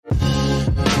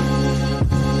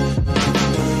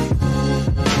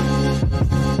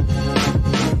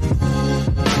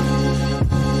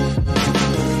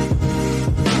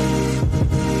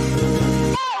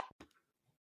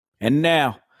And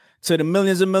now, to the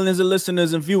millions and millions of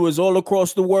listeners and viewers all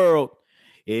across the world,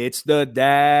 it's the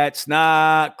That's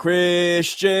Not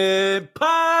Christian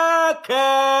podcast.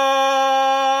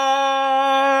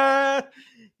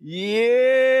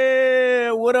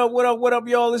 Yeah. What up,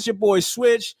 y'all? It's your boy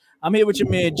Switch. I'm here with your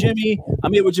man Jimmy.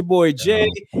 I'm here with your boy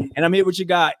Jay. And I'm here with your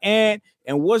guy Ant.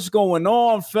 And what's going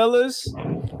on, fellas?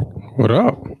 What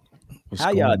up?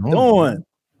 How y'all doing?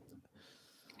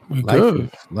 We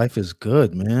good. Life is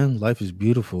good, man. Life is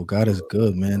beautiful. God is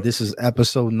good, man. This is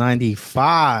episode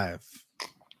 95.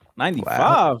 95?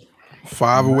 Wow.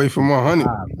 5 away from 100.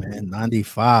 95, man.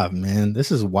 95, man.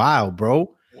 This is wild,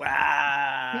 bro. Wow.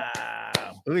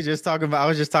 I was just talking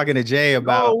to Jay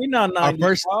about. No, we're not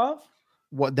 95.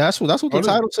 That's what the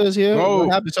title says here. Oh.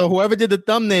 What happened? So whoever did the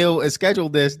thumbnail and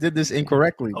scheduled this did this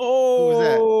incorrectly. Oh,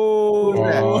 Who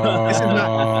was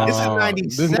that? This is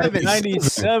 97.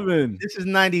 97. This is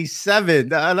 97.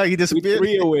 Like he disappeared.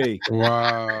 3 away.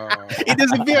 Wow. He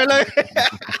disappeared. Like,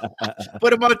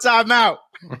 put him on timeout.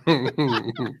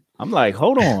 I'm like,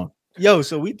 hold on. Yo,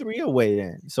 so we 3 away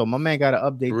then. So my man got to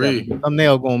update 3. that. The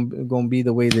thumbnail gonna be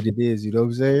the way that it is. You know what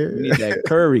I'm saying? We need that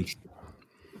Curry.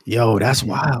 Yo, that's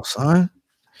wild, son.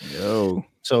 Yo.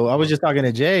 So I was just talking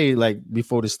to Jay like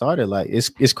before this started. Like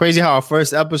it's crazy how our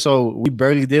first episode we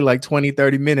barely did like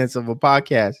 20-30 minutes of a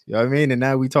podcast. You know what I mean? And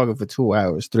now we talking for 2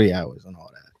 hours, 3 hours, and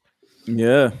all that.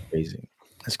 Yeah. Crazy.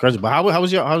 That's crazy. But how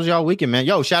was y'all weekend, man?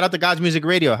 Yo, shout out to God's Music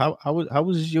Radio. How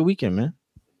was your weekend, man?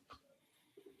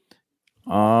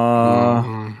 What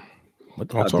did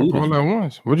Don't I talk do? all at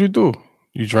once. What'd you do?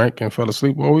 You drank and fell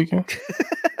asleep all weekend?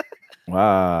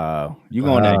 Wow. You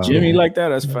going at Jimmy like that?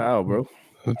 That's foul, bro.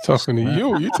 I'm talking to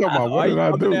you. You talking about what did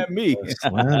I do? At me?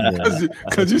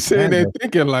 Because you sitting there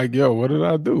thinking like, yo, what did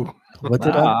I do? What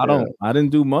did I do? I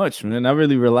didn't do much, man. I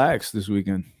really relaxed this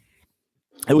weekend.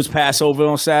 It was Passover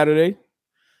on Saturday.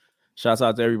 Shouts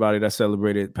out to everybody that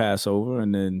celebrated Passover.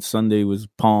 And then Sunday was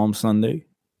Palm Sunday.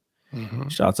 Mm-hmm.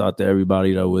 Shouts out to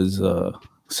everybody that was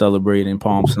celebrating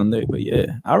Palm Sunday. But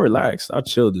yeah, I relaxed. I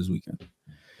chilled this weekend.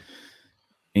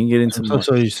 Ain't get into much.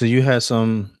 So you had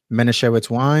some Menashevitz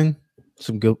wine,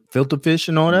 some good filter fish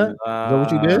and all that? Is that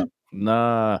what you did?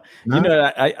 Nah. You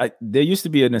know, I there used to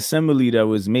be an assembly that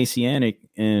was Messianic,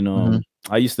 and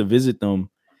I used to visit them,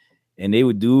 and they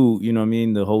would do, you know what I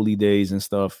mean, the holy days and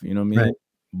stuff, you know what I mean? Right.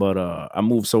 But I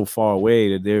moved so far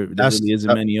away that there really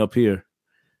isn't many up here.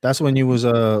 That's when you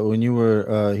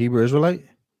were Hebrew Israelite?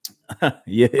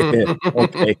 Yeah.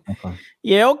 Okay.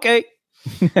 Yeah, okay.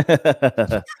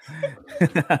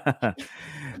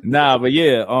 Nah, but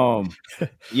yeah,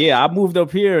 I moved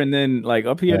up here, and then like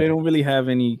up here they don't really have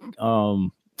any they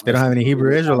don't have any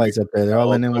Hebrew Israelites up there. They're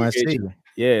all in NYC.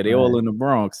 Yeah, they all in the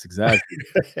Bronx, exactly.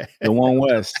 The one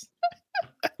West.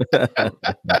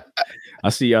 I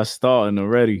see y'all starting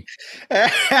already.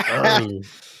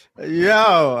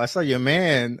 Yo, I saw your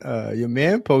man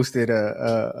posted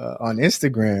on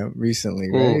Instagram recently,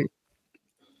 right?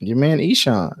 Your man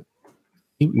Ishan.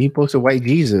 He posted White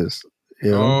Jesus.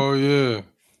 You know? Oh, yeah.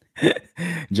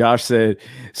 Josh said,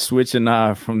 "Switch and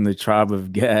I from the tribe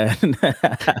of Gad."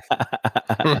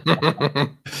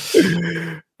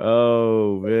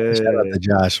 Oh man! Shout out to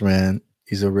Josh, man.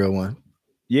 He's a real one.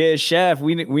 Yeah, Shaft.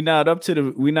 We not up to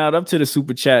the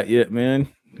super chat yet, man.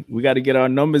 We got to get our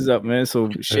numbers up, man.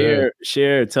 So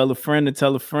share, tell a friend to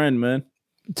tell a friend, man.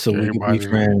 So we can be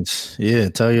friends. Yeah,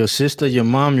 tell your sister, your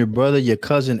mom, your brother, your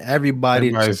cousin,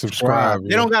 everybody to subscribe.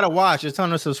 They don't gotta watch. Just tell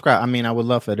them to subscribe. I mean, I would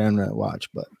love for them to watch,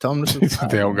 but tell them to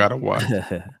subscribe. They don't gotta watch.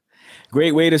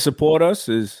 Great way to support us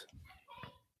is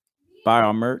buy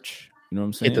our merch. You know what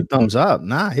I'm saying? Hit the thumbs up.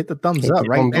 Hit the thumbs up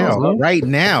right now. Right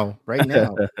now.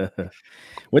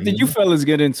 What did you fellas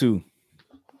get into?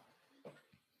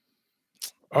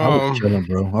 I was chilling,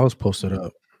 bro. I was posted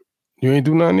up. You ain't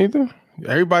do nothing either?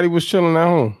 Everybody was chilling at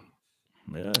home.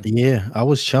 Yeah, I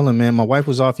was chilling, man. My wife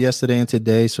was off yesterday and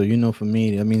today, so for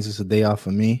me, that means it's a day off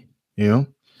for me. You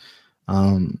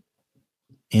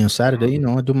know, Saturday,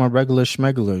 I do my regular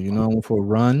schmegular. I went for a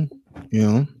run.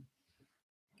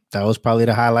 That was probably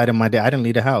the highlight of my day. I didn't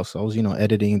leave the house. I was,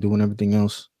 editing and doing everything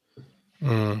else.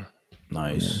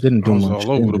 Nice. Didn't do much.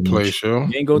 All over the place, yo.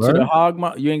 You ain't go to the Hog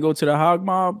Mob. You ain't go to the Hog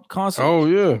Mob concert. Oh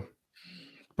yeah,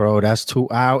 bro. That's 2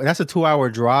 hours. That's a 2-hour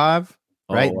drive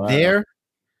right there,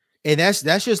 and that's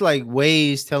just like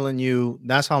Waze telling you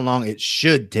that's how long it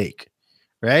should take,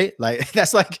 right? Like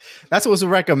that's what's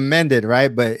recommended,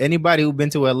 right? But anybody who's been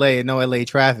to LA and know LA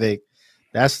traffic,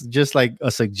 that's just like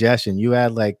a suggestion. You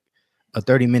add like a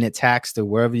 30-minute tax to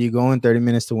wherever you're going, 30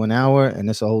 minutes to 1 hour, and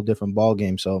it's a whole different ball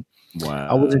game. So Wow.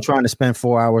 I wasn't trying to spend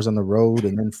 4 hours on the road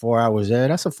and then 4 hours there.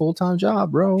 That's a full-time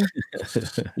job, bro.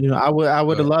 I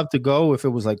would have loved to go if it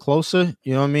was like closer.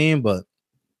 You know what I mean? But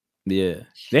yeah,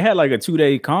 they had like a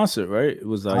 2-day concert, right? It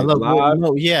was like live.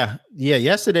 Yeah.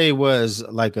 Yesterday was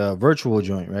like a virtual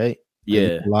joint, right?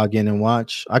 Yeah, log in and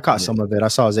watch. I caught some of it. I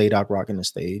saw Zadok rocking the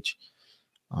stage.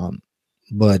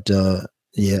 But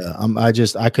yeah,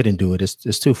 I couldn't do it.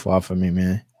 It's too far for me,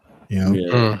 man.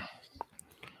 Yeah.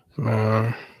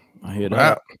 I hear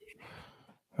that.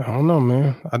 I don't know,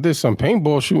 man. I did some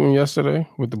paintball shooting yesterday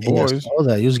with the boys. I saw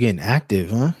that. You was getting active,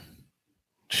 huh?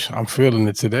 I'm feeling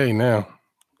it today now.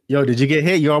 Yo, did you get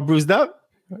hit? You all bruised up?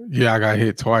 Yeah, I got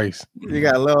hit twice. You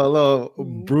got a little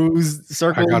bruised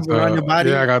circles around your body?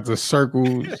 Yeah, I got the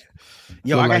circles.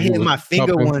 Yo, I got hit in my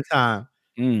finger one time.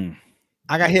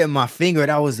 I got hit in my finger.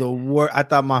 That was the worst. I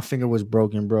thought my finger was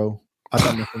broken, bro. I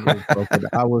thought my finger was broken.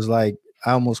 I was like,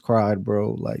 I almost cried,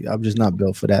 bro. Like, I'm just not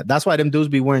built for that. That's why them dudes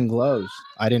be wearing gloves.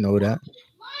 I didn't know that.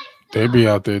 They be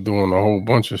out there doing a whole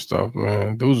bunch of stuff,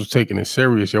 man. Dudes was taking it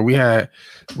serious. Yeah, we had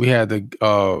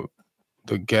the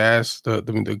gas,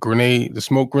 the grenade, the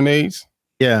smoke grenades.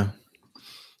 Yeah,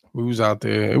 we was out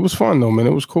there. It was fun though, man.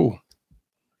 It was cool.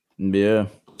 Yeah.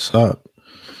 What's up?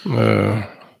 So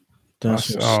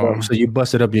you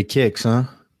busted up your kicks, huh?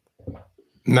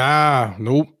 Nah,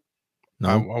 nope. No,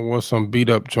 I was some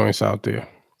beat up joints out there.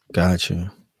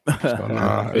 Gotcha. So,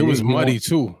 nah, it was muddy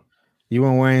too. You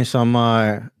weren't wearing some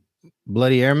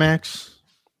bloody Air Max?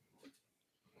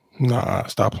 Nah,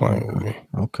 stop playing with me.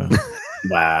 Okay.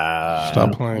 Wow.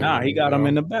 Stop playing. Nah, he got them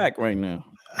in the back right now.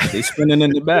 They spinning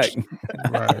in the back.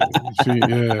 Right. See,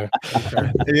 yeah.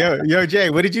 Okay. Yo,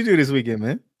 Jay, what did you do this weekend,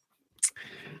 man?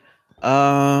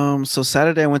 So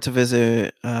Saturday I went to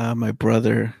visit my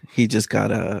brother. He just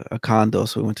got a condo,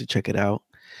 so we went to check it out.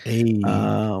 Hey.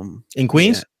 In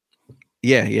Queens?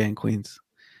 Yeah, in Queens.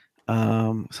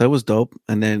 So it was dope.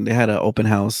 And then they had an open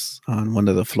house on one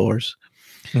of the floors.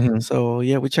 Mm-hmm. So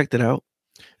yeah, we checked it out.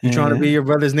 You trying to be your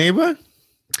brother's neighbor?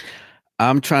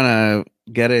 I'm trying to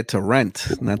get it to rent,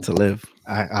 not to live.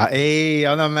 Hey,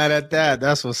 I'm not mad at that.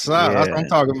 That's what's up. Yeah. That's what I'm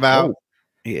talking about.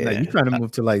 Yeah, like, you trying to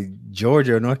move to like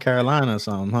Georgia or North Carolina or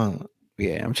something, huh?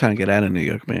 Yeah, I'm trying to get out of New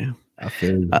York, man. I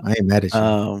feel you. I ain't mad at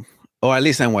you. Or at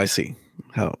least NYC.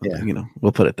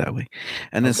 We'll put it that way.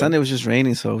 And then Sunday was just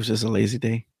raining, so it was just a lazy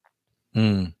day.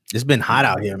 It's been hot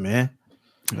out here, man.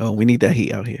 Oh, we need that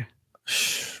heat out here.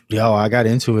 Yo, I got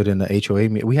into it in the HOA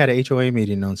meeting. We had an HOA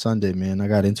meeting on Sunday, man. I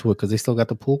got into it because they still got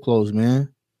the pool closed,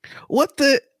 man. What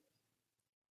the?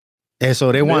 And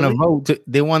so they want to vote.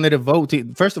 They wanted to vote.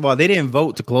 First of all, they didn't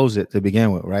vote to close it to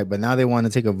begin with, right? But now they want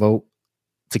to take a vote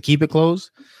to keep it closed.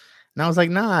 And I was like,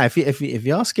 nah. If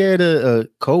y'all scared of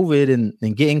COVID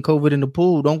and getting COVID in the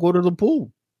pool, don't go to the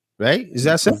pool, right? Is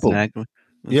that simple? Exactly.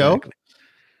 Yo.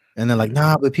 And they're like,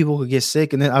 nah, but people could get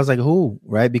sick. And then I was like, who?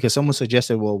 Right? Because someone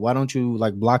suggested, well, why don't you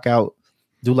like block out,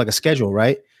 do like a schedule,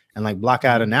 right? And like block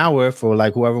out an hour for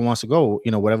like whoever wants to go,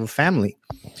 whatever family.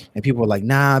 And people were like,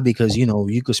 nah, because,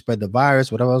 you could spread the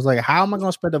virus, whatever. I was like, how am I going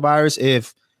to spread the virus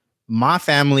if my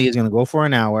family is going to go for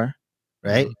an hour,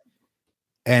 right?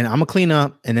 And I'm going to clean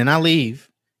up and then I leave.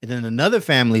 And then another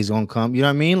family is going to come. You know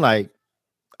what I mean? Like,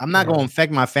 I'm not going to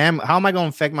infect my family. How am I going to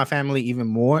infect my family even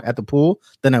more at the pool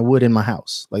than I would in my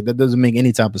house? Like, that doesn't make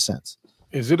any type of sense.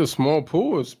 Is it a small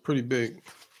pool or it's pretty big?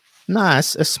 Nah,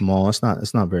 it's small. It's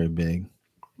not very big.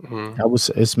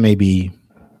 It's maybe,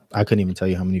 I couldn't even tell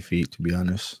you how many feet, to be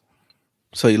honest.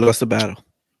 So you lost the battle.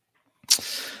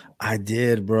 I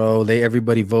did, bro.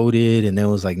 Everybody voted and it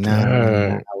was like,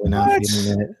 nah, we're not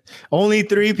feeling it. Only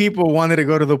 3 people wanted to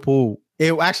go to the pool.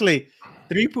 Actually,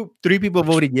 three people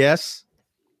voted yes.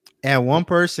 And one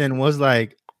person was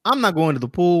like, I'm not going to the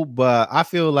pool, but I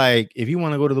feel like if you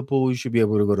want to go to the pool, you should be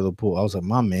able to go to the pool. I was like,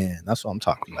 my man, that's what I'm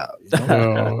talking about.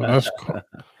 That's cool.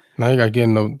 Now you got to get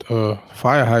in the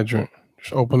fire hydrant.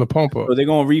 Just open the pump up. So they're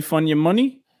going to refund your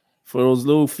money for those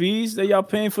little fees that y'all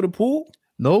paying for the pool?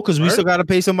 No, because we still got to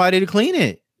pay somebody to clean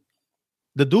it.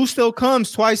 The dude still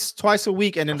comes twice a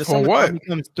week, and then the summertime he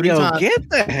comes 3 times. Get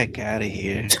the heck out of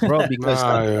here, bro! Because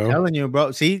I'm telling you,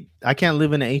 bro. See, I can't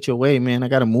live in an HOA, man. I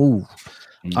gotta move.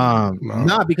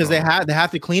 Because they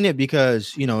have to clean it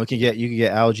because you can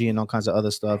get algae and all kinds of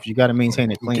other stuff. You got to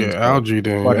maintain it clean. Yeah, algae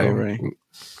then. Right.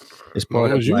 It's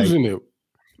part of using it.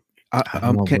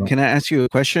 Can I ask you a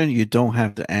question? You don't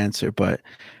have to answer, but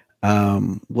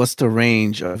what's the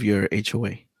range of your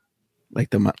HOA? Like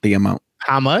the amount?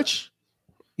 How much?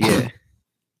 Yeah.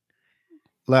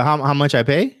 Like how much I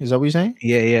pay? Is that what you're saying?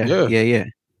 Yeah.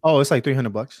 Oh, it's like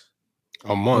 $300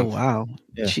 a month. Oh wow.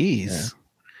 Yeah. Jeez.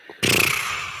 Yeah.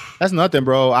 That's nothing,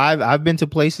 bro. I've been to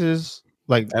places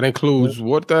Like that includes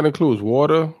what? That includes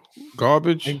water,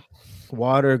 garbage,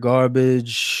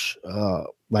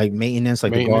 like maintenance,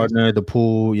 like the gardener, the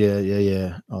pool,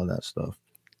 yeah, all that stuff.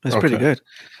 That's pretty good.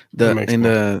 Where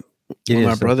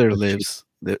my brother lives,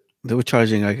 they were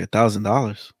charging like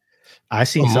 $1,000. I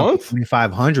seen a month,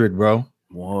 $2,500, bro.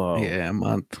 Whoa, yeah, a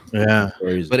month. Yeah,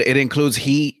 but it includes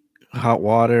heat, hot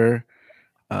water,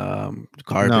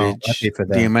 garbage,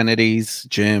 the amenities,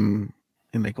 gym,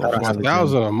 and like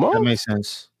 $1,000 a month. That makes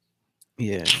sense.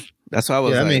 Yeah, that's why I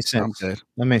was. That makes sense.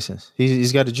 That makes sense.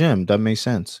 He's got a gym. That makes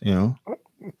sense. You know.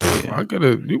 Yeah.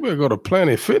 You better go to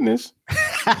Planet Fitness. You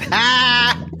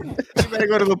better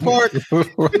go to the park.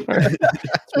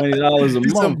 $20 a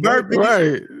month,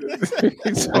 right?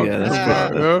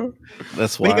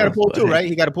 That's why. He got a pool too, right?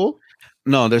 He got a pool.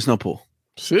 No, there's no pool.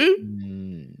 See?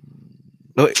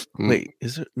 Wait,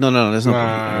 is there? No, there's no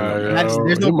pool.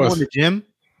 There's no pool in the gym.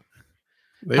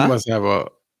 They must have a.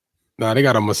 They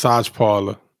got a massage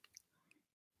parlor.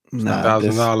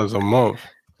 $1,000 a month.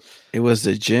 It was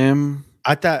the gym.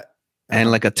 I thought,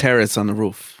 and like a terrace on the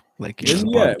roof. Like, where's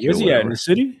he at? Where's he at? In the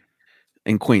city?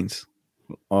 In Queens.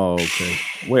 Oh, okay.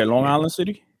 Where, Long Island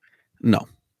City? No.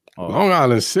 Oh. Long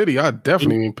Island City. I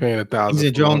definitely ain't paying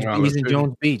 $1,000. He's in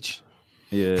Jones Beach.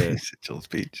 Yeah, he's in Jones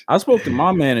Beach. I spoke to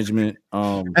my management.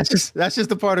 That's just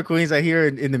the part of Queens I hear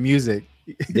in the music.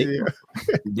 They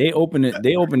opening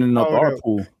up our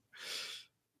pool.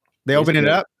 They opening it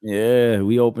up? Yeah,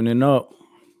 we opening up.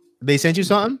 They sent you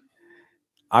something?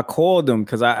 I called them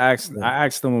because I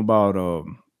asked them about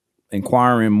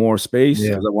inquiring more space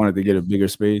because I wanted to get a bigger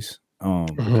space.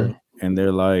 And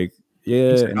they're like,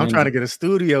 "Yeah, I'm trying to get a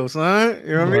studio, son.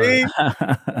 You know what I mean?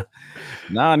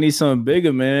 Nah, I need something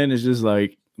bigger, man. It's just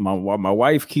like my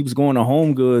wife keeps going to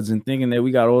Home Goods and thinking that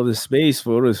we got all this space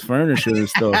for all this furniture and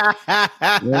stuff.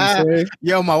 You know what I'm saying?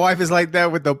 Yo, my wife is like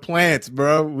that with the plants,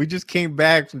 bro. We just came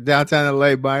back from downtown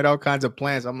LA buying all kinds of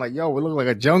plants. I'm like, yo, we look like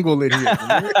a jungle in here.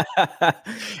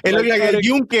 It look like a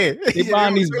yunque. They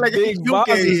buying these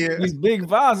big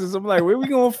vases. I'm like, where we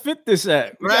gonna fit this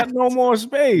at? We got no more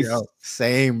space. Yo,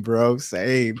 same, bro.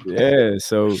 Same. Yeah.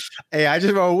 So hey, I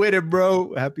just roll with it,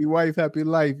 bro. Happy wife, happy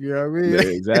life. You know what I mean? Yeah,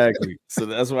 exactly. So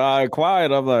that's why I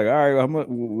inquired. I'm like, all right,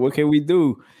 what can we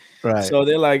do? Right. So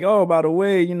they're like, oh, by the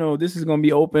way, this is gonna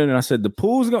be open. And I said, the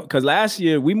pool's gonna, because last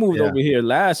year we moved over here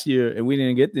last year and we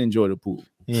didn't get to enjoy the pool.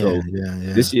 So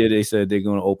this year they said they're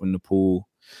gonna open the pool.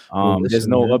 There's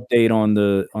no update on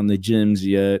the gyms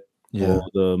yet. Yeah.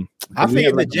 I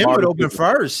figured the gym would open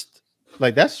first.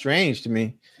 Like, that's strange to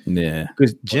me. Yeah,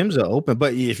 because gyms are open.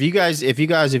 But if your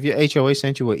HOA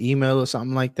sent you an email or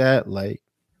something like that, like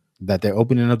that they're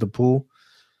opening up the pool,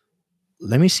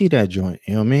 let me see that joint.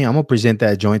 You know what I mean? I'm gonna present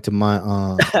that joint to my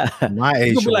my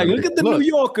HOA. Be like, look at the New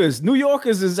Yorkers. New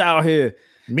Yorkers is out here.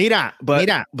 Mira. But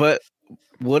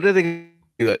what are they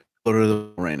go to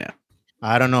the right now?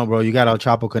 I don't know, bro. You got El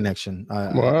Chapo connection.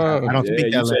 I don't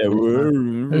speak that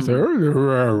language.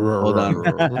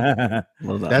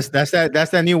 Hold on. That's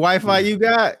that new Wi-Fi you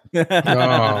got.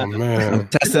 Oh man, I'm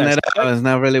testing it out. It's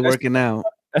not really working out.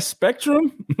 That's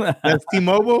Spectrum. That's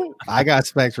T-Mobile. I got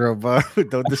Spectrum, bro.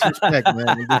 Don't disrespect, man.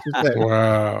 Don't disrespect.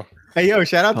 Wow. Hey, yo,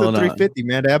 shout out to 350,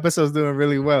 man. The episode's doing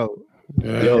really well.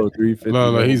 Yeah. Yo, 350.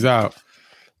 No, he's out.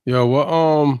 Yo,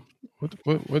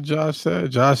 what Josh said?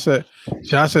 Josh said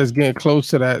it's getting close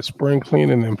to that spring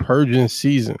cleaning and purging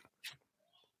season.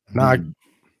 Not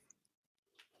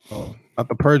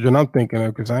the purging I'm thinking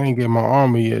of, because I ain't getting my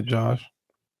armor yet, Josh.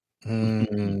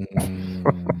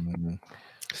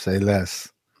 Say less.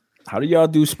 How do y'all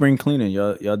do spring cleaning?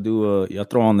 Y'all y'all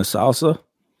throw on the salsa?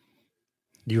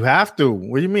 You have to.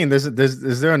 What do you mean?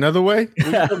 Is there another way?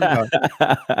 That's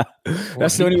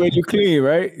the only way you clean,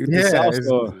 right? Yeah.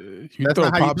 You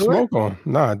throw Pop Smoke on.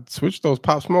 Nah, switch those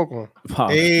Pop Smoke on. Pop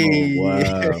Smoke.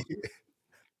 Wow.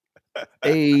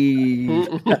 Hey.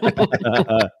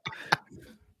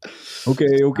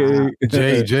 Okay.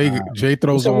 Jay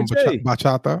throws on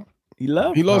bachata. He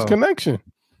lost connection.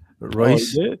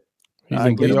 Royce. Get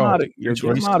him out of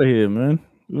here, man.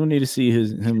 We don't need to see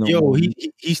him. No more.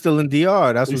 He's still in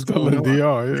DR. That's what's still in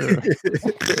DR.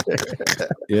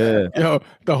 Yeah. Yeah. Yo,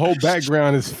 the whole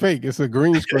background is fake. It's a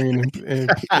green screen in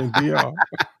DR.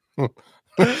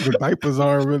 The diapers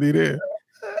aren't really there.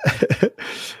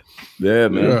 Yeah,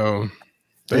 man. Yo,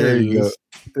 there you go.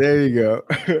 There you go.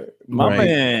 My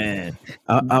man.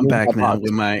 I'm back now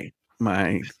with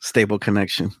my stable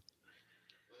connection.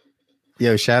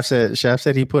 Yo, Shaft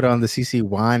said he put on the CC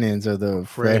Winans or the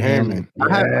Fred Hammond.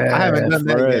 I haven't done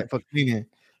that yet for cleaning.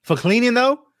 For cleaning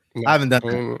though, no, I haven't done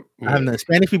that. Yeah. I haven't done.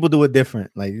 Spanish people do it different.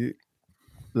 Like,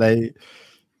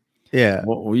 yeah.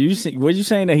 Were you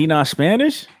saying that he not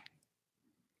Spanish?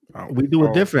 We do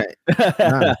it different.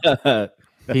 Nah.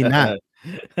 He not.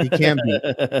 He can't be.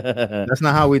 That's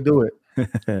not how we do it.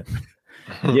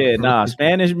 Yeah, nah.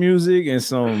 Spanish music and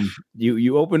some.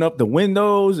 You open up the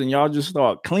windows and y'all just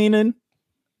start cleaning.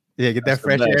 Yeah, get that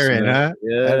fresh air in, huh?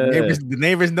 Yeah. The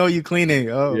neighbors know you cleaning.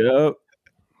 Oh, yep.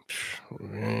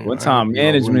 Man, one time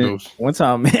management. They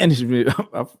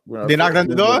knocked on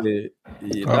the door.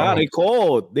 Nah, they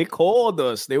called. They called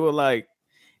us. They were like,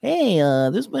 "Hey,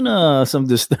 there's been some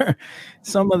disturb.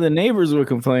 Some of the neighbors were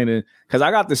complaining because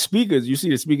I got the speakers. You see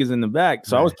the speakers in the back,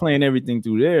 so I was playing everything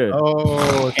through there.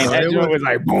 Oh, and that was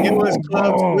like, boom, it was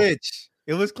club boom. switch.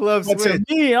 It was club But switch.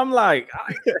 to me, I'm like,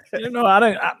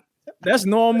 that's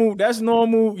normal. That's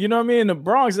normal. You know what I mean? In the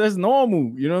Bronx, that's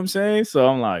normal. You know what I'm saying? So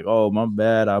I'm like, oh, my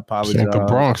bad. I apologize. Ain't the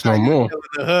Bronx no more.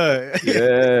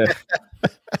 Yeah.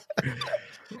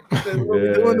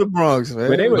 Doing the Bronx, man.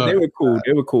 But they were cool.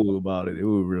 They were cool about it. They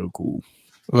were real cool.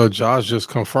 Look, Josh just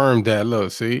confirmed that.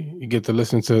 Look, see, you get to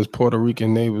listen to his Puerto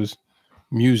Rican neighbors'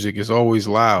 music. It's always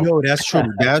loud. Yo, that's true.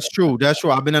 That's true. That's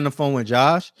true. I've been on the phone with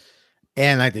Josh,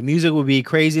 and like the music will be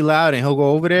crazy loud, and he'll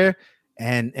go over there,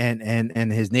 and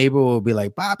his neighbor will be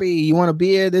like, "Bobby, you want a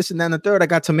beer? This and then the third. I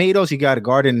got tomatoes. He got a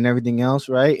garden and everything else,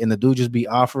 right?" And the dude just be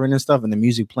offering and stuff, and the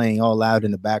music playing all loud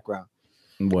in the background.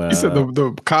 Wow. He said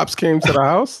the cops came to the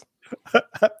house.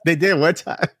 They did one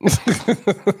time.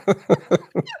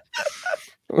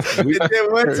 They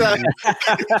did one time.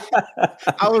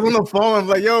 I was on the phone. I'm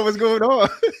like, "Yo, what's going on?"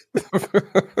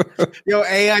 Yo,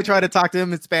 AI tried to talk to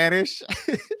him in Spanish.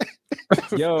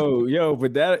 Yo,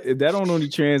 but that don't only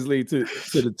translate to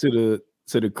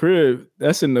the crib.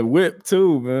 That's in the whip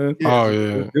too, man. Oh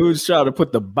yeah. Dudes try to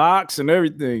put the box and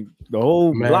everything. The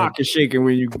whole block is shaking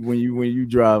when you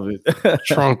drive it.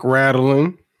 Trunk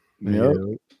rattling. Yep.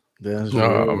 That's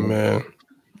real. real. Man.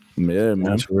 Yeah, man.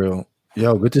 That's real.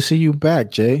 Yo, good to see you back,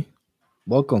 Jay.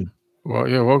 Welcome. Well,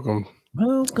 yeah, welcome.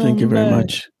 Thank you very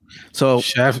much. So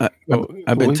Shaft,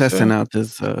 I've been testing out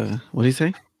this. What did he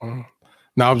say? No,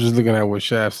 I was just looking at what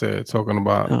Shaft said, talking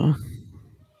about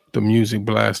the music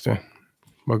blasting.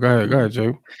 But go ahead,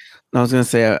 Jay. I was gonna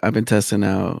say I've been testing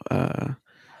out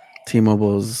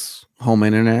T-Mobile's home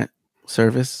internet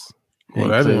service. Well,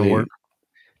 that didn't work.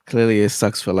 Clearly, it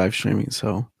sucks for live streaming.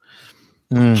 So,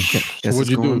 guess it's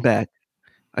going back.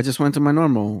 I just went to my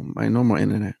normal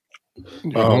internet.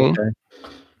 Oh, okay.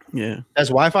 Yeah. That's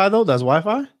Wi-Fi though. That's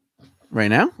Wi-Fi. Right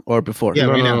now or before? Yeah,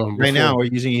 right now. We're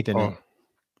using Ethernet.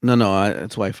 No,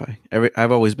 it's Wi-Fi.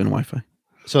 I've always been Wi-Fi.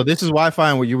 So this is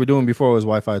Wi-Fi, and what you were doing before was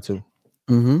Wi-Fi too.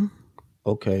 Mm-hmm.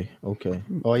 Okay.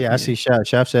 Oh yeah, I see.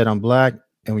 Shaft said I'm black,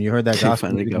 and when you heard that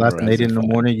gospel last night in the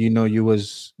morning, you know you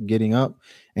was getting up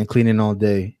and cleaning all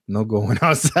day, no going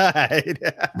outside.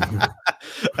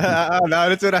 No,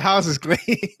 that's where the house is clean.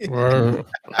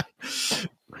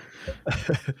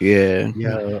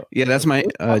 Yeah. That's my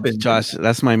Josh.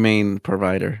 That's my main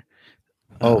provider.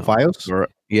 Files.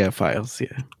 Yeah, Files.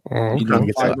 Yeah.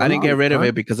 So I didn't get rid of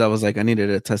it because I was like, I needed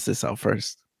to test this out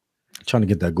first. Trying to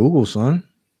get that Google, son.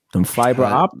 Some fiber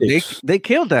optics. They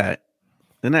killed that.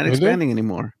 They're not expanding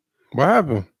anymore. What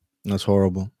happened? That's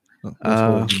horrible.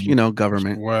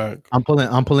 Government. Whack. I'm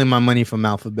pulling my money from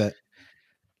Alphabet.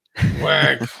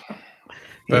 Whack.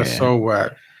 That's so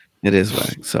whack. It is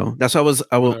whack. So that's why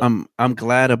I'm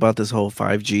glad about this whole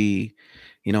 5G,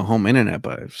 home internet,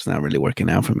 but it's not really working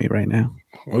out for me right now.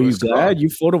 Are you glad you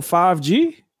for the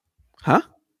 5G? Huh?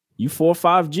 You for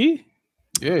 5G?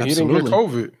 Yeah, he didn't get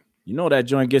COVID. You know that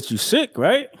joint gets you sick,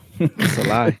 right? It's a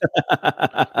lie.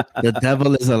 The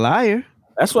devil is a liar.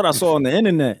 That's what I saw on the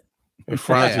internet.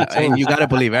 And you got to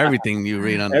believe everything you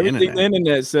read on the internet. Everything the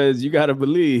internet says, you got to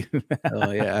believe. Oh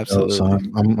yeah, absolutely.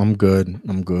 I'm good.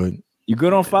 You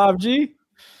good on 5G?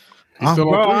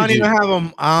 Bro, I don't even have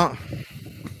them.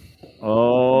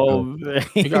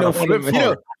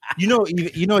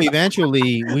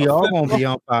 Eventually we all gonna be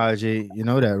on 5G. You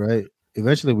know that, right?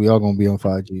 Eventually we all gonna be on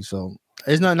 5G. So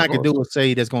there's nothing I can do to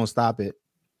say that's gonna stop it.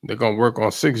 They're gonna work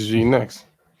on 6G next.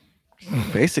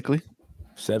 Basically.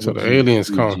 So the aliens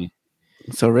come.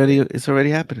 It's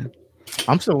already happening.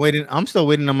 I'm still waiting on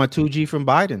my 2G from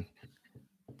Biden.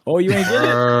 Oh, you ain't get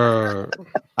it?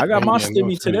 I got my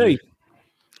stimmy today.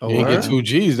 You ain't get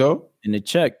 2Gs though. In the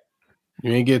check.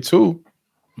 You ain't get 2.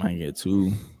 I ain't get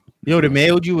 2. Yo, they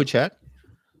mailed you a check?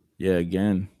 Yeah,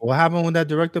 again. What happened with that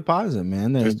direct deposit,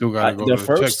 man? The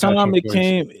first time it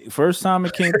came.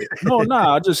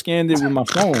 I just scanned it with my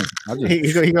phone.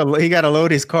 He got to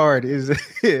load his card. His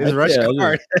rush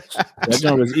card. That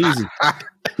joint was easy.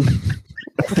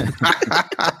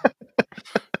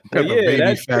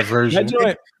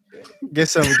 That Get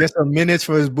some minutes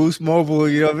for his Boost Mobile.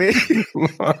 You know what I mean?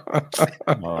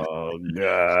 Oh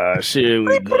gosh, here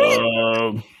we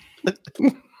go.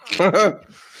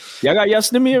 Y'all got yes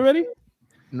to me already?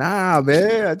 Nah,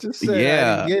 man. I just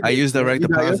said I used direct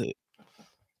deposit.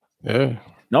 Yeah.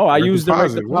 No, I used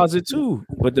direct deposit too.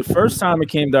 But the first time it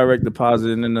came direct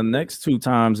deposit, and then the next 2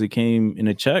 times it came in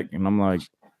a check. And I'm like,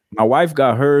 my wife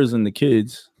got hers and the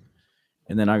kids,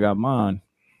 and then I got mine.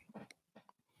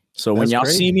 So when y'all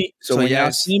see me,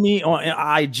 y'all see me on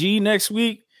IG next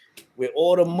week with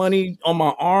all the money on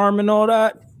my arm and all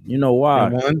that, you know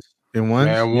why? In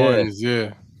ones?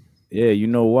 Yeah. Yeah, you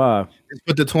know why. Just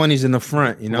put the 20s in the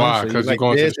front, you know? Why? Because you're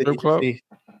going to the strip club?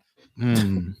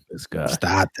 This guy.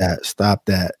 Stop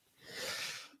that.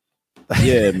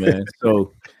 Yeah, man.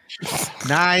 So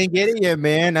I ain't get it yet,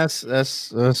 man. That's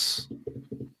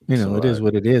you know, it is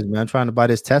what it is, man. I'm trying to buy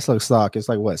this Tesla stock. It's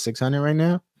like what, 600 right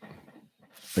now?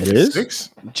 It is? 6?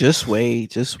 Just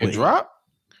wait. It drop?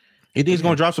 You think it's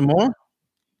gonna drop some more?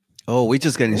 Oh, we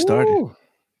just getting started.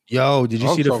 Yo, did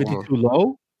you see the 52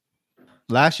 low?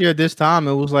 Last year at this time,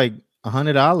 it was like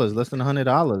 $100, less than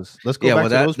 $100. Let's go back to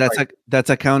those. That's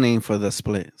accounting for the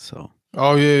split. So.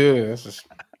 Oh yeah.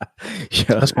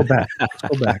 Let's go back.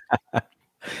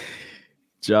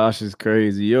 Josh is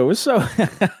crazy. Yo, what's up?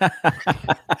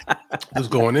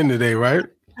 Just going in today, right?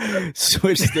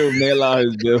 Switch still mail out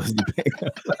his bills to pay.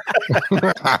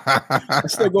 I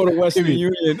still go to Western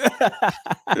Union.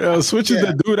 Switch is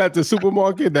the dude at the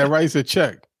supermarket that writes a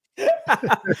check.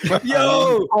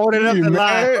 Yo, holding up the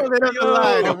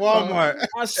line at Walmart.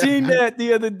 I seen that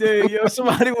the other day. Yo,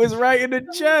 somebody was writing a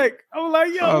check. I was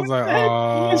like, yo, I was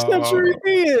like, this country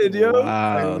in, yo.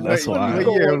 Wow, that's wild.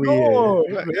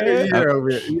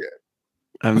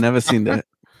 I've never seen that.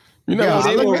 You know,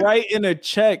 they were writing a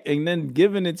check and then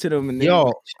giving it to them. And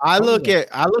I look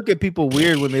at people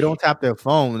weird when they don't tap their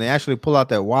phone. They actually pull out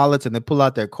their wallets and they pull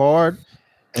out their card.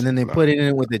 And then they put it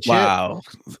in with the chip. Wow.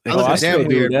 I still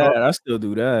do that. I still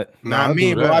do that. Not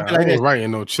me, bro. I ain't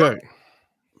writing no check.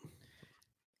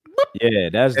 Yeah,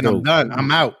 that's and dope. I'm done. I'm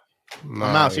out. I'm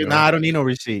out. So, I don't need no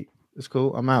receipt. It's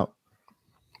cool. I'm out.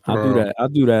 I'll do that.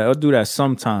 I'll do that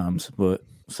sometimes, but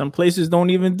some places don't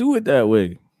even do it that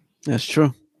way. That's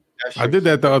true. I did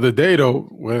that the other day though,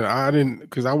 when I didn't,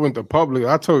 because I went to public.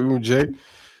 I told you, Jay,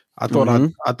 I thought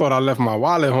I left my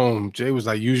wallet home. Jay was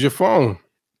like, use your phone.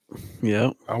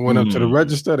 Yeah, I went up to the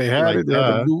register. They had it. They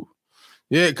had to do.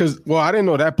 Yeah, because I didn't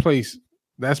know that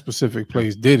specific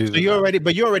place did it. So you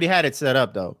already had it set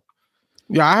up though.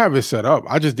 Yeah, I have it set up.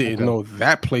 I just didn't know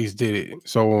that place did it.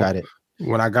 So got it.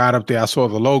 When I got up there, I saw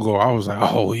the logo. I was like,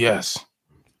 oh yes,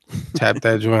 tap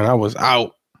that joint. I was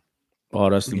out. Oh,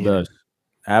 that's the best.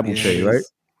 Apple Pay, right?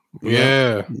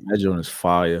 Yeah, that joint is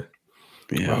fire.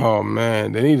 Yeah. Oh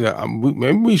man, they need to.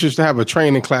 Maybe we should have a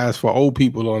training class for old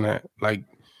people on that. Like,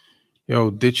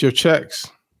 yo, ditch your checks.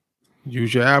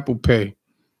 Use your Apple Pay.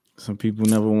 Some people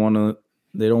never want to.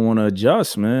 They don't want to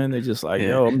adjust, man. They just like,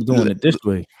 yo, I'm doing it this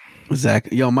way.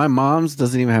 Exactly. Yo, my mom's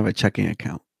doesn't even have a checking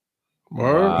account.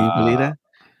 Word? Can you believe that?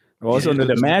 Also under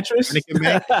the mattress?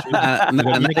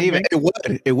 Not even.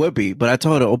 It would be, but I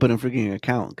told her to open a freaking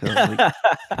account. Like,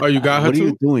 oh, you got her what too? Are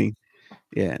you doing?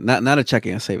 Yeah, not a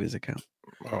checking, a savings account.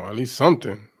 Oh, at least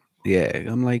something. Yeah,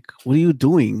 I'm like, what are you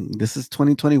doing? This is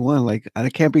 2021. Like, I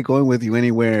can't be going with you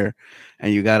anywhere,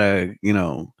 and you gotta,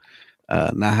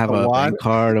 not have a bank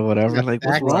card or whatever. Like,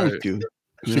 what's wrong with you?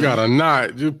 She got a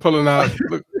knot. You're pulling out,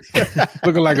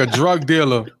 looking like a drug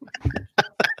dealer.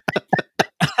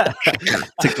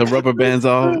 Take the rubber bands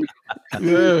off.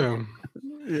 Yeah.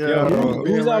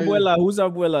 Who's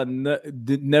abuela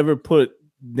never put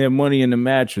their money in the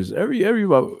mattress? Every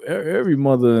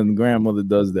mother and grandmother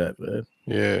does that, man.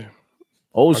 Yeah.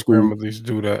 Old school. Grandmother used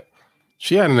to do that.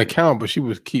 She had an account, but she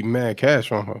would keep mad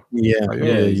cash on her. Yeah. Like,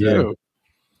 yeah.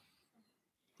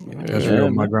 That's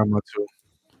real. My grandma too.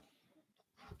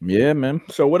 Yeah, man.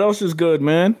 So what else is good,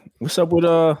 man? What's up with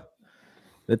the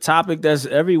topic that's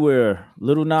everywhere?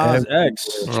 Little Nas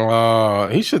X.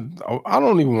 He should. I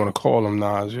don't even want to call him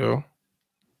Nas, yo.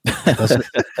 That's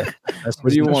what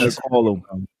do you want to call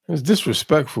him? It's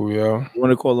disrespectful, yo. You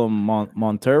want to call him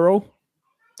Montero?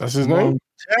 That's his name?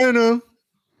 Montana.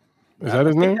 Is that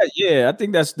his name? I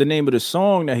think that's the name of the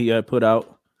song that he had put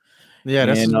out. Yeah,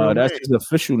 that's his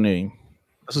official name.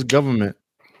 That's his government.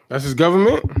 That's his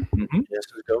government? Mm-hmm.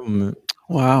 That's his government.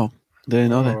 Wow. Didn't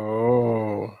know that.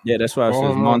 Oh. Yeah, that's why it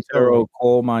says Montero,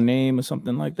 call my name or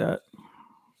something like that.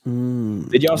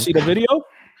 Did y'all see the video?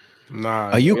 Nah.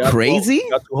 Are you crazy?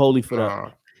 Got too holy for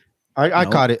that. I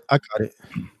caught it. I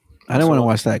didn't want to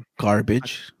watch that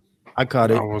garbage. I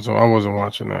caught it. I wasn't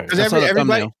watching that.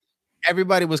 Because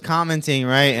everybody was commenting,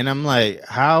 right? And I'm like,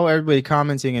 how everybody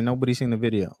commenting and nobody seen the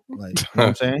video? Like, you know what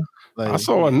I'm saying? Like, I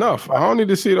saw enough. I don't need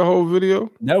to see the whole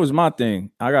video. That was my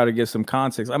thing. I got to get some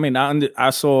context. I mean, I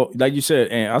saw, like you said,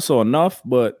 and I saw enough,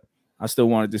 but I still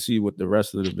wanted to see what the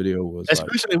rest of the video was.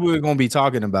 Especially if we were going to be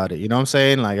talking about it. You know what I'm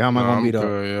saying? Like, how am I going to be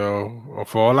yo?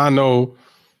 For all I know,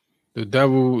 the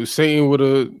devil, Satan would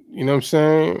have, you know what I'm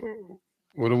saying,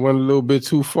 would have went a little bit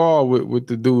too far with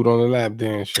the dude on the lap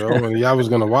dance show. And y'all was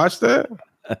going to watch that?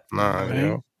 Nah,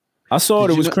 yo. I saw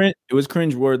it. It was cringe. It was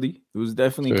cringeworthy. It was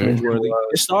definitely cringeworthy.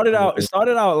 It started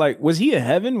out like, was he in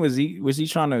heaven? Was he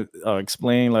trying to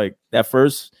explain like that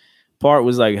first part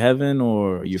was like heaven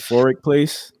or euphoric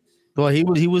place? Well,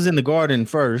 he was in the garden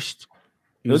first.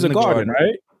 It was a garden,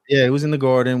 right? Yeah, it was in the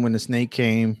garden when the snake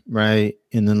came, right?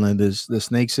 And then like the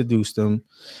snake seduced him,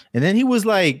 and then he was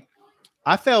like,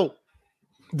 I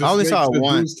only saw it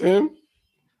once. Him?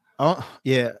 Oh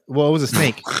yeah, well, it was a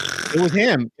snake. It was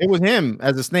him. It was him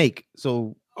as a snake.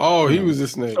 So he was a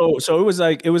snake. So it was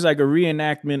like a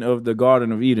reenactment of the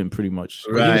Garden of Eden, pretty much.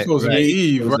 Right. He was supposed to be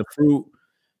Eve. It was a fruit.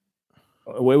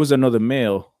 Well, it was another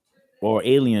male or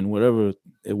alien, whatever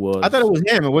it was. I thought it was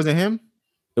him. It wasn't him.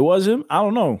 It was him. I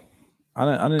don't know.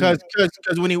 I didn't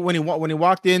because when he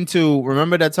walked into,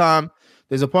 remember that time?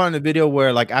 There's a part in the video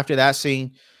where like after that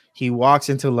scene, he walks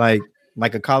into like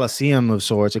a coliseum of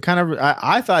sorts. It kind of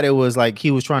I thought it was like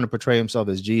he was trying to portray himself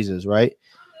as Jesus, right?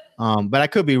 But I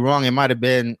could be wrong. It might have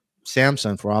been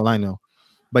Samson for all I know.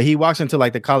 But he walks into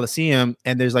like the coliseum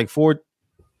and there's like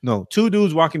two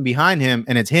dudes walking behind him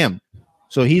and it's him.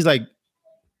 So he's like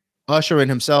ushering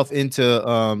himself into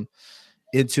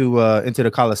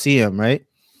the coliseum, right?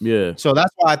 Yeah. So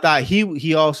that's why I thought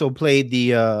he also played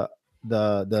the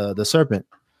serpent.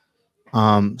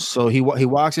 So he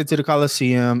walks into the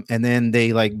Coliseum and then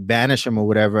they like banish him or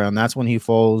whatever, and that's when he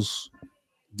falls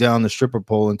down the stripper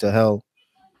pole into hell.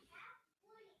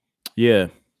 Yeah.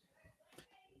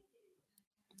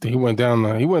 He went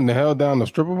to hell down the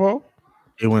stripper pole?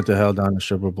 He went to hell down the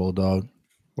stripper pole, dog.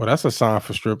 Well, that's a sign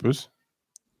for strippers.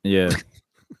 Yeah.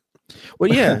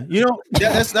 Well, yeah, you know,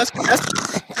 that's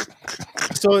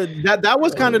so that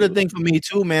was kind of the thing for me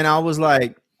too, man. I was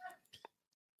like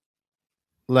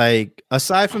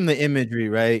aside from the imagery,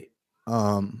 right?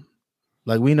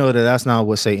 Like we know that that's not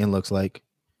what Satan looks like.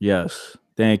 Yes,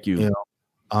 thank you. You know?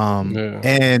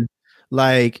 And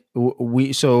like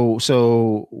we're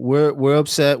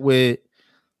upset with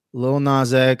Lil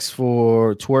Nas X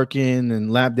for twerking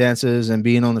and lap dances and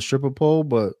being on the stripper pole,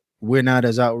 but we're not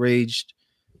as outraged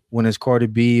when it's Cardi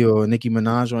B or Nicki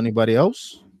Minaj or anybody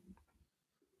else.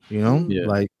 You know,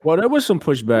 well, there was some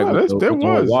pushback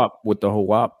with the whole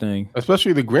WAP thing,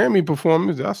 especially the Grammy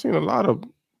performance. I've seen a lot of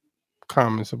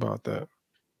comments about that.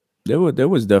 There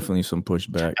was definitely some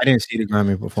pushback. I didn't see the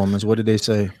Grammy performance. What did they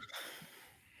say?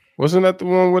 Wasn't that the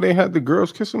one where they had the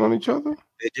girls kissing on each other?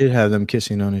 They did have them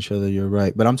kissing on each other. You're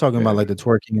right, but I'm talking about like the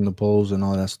twerking and the poles and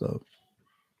all that stuff.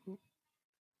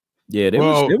 Yeah, there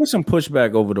was some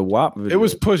pushback over the WAP video. It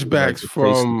was pushbacks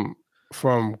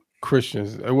from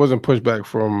Christians. It wasn't pushback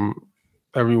from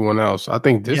everyone else. I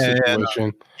think this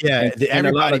situation.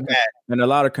 Everybody mad. And a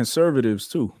lot of conservatives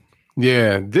too.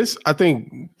 Yeah, I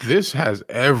think this has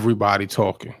everybody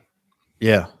talking.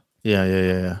 Yeah.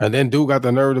 And then dude got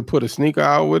the nerve to put a sneaker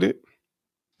out with it.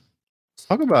 Let's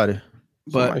talk about it.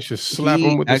 But I should slap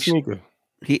him with the sneaker.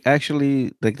 He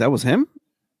actually, like, that was him?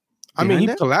 I mean, he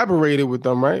collaborated with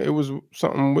them, right? It was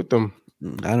something with them.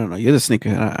 I don't know. You're the sneaker.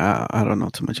 I don't know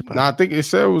too much about it. I think it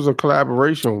said it was a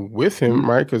collaboration with him,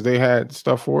 right? Because they had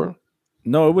stuff for it.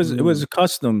 No, it was a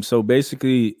custom. So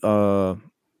basically, I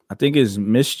think it's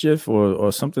Mischief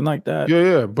or something like that.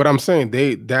 Yeah. But I'm saying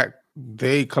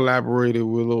they collaborated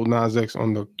with Lil Nas X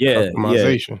on the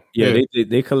customization. Yeah.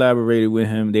 They collaborated with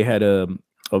him. They had a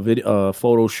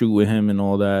photo shoot with him and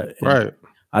all that. And right.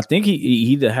 I think he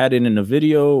either had it in the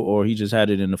video or he just had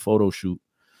it in the photo shoot.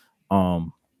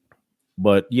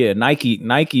 But yeah,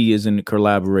 Nike isn't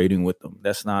collaborating with them.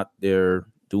 That's not their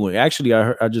doing. Actually,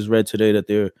 I just read today that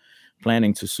they're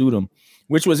planning to sue them,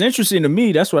 which was interesting to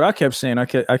me. That's what I kept saying. I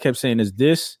kept saying, is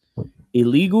this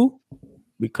illegal?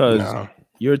 Because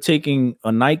you're taking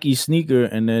a Nike sneaker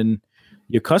and then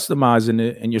you're customizing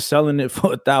it and you're selling it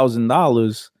for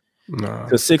 $1,000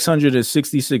 to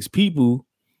 666 people.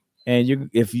 And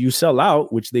if you sell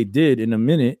out, which they did in a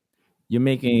minute, you're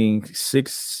making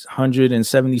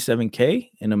 $677K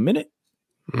in a minute.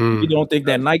 You don't think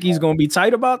that Nike's going to be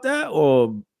tight about that?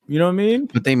 Or, you know what I mean?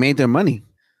 But they made their money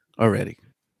already.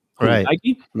 Right.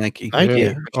 Nike.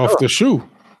 Yeah. Off the shoe.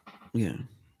 Yeah.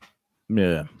 Yeah. You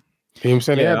know what I'm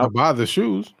saying? They had to buy the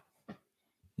shoes.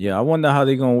 Yeah, I wonder how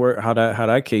they're gonna work. How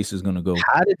that case is gonna go.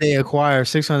 How did they acquire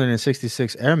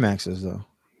 666 Air Maxes though?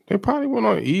 They probably went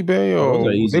on eBay,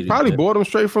 or they probably bought them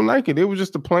straight from Nike. They were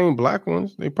just the plain black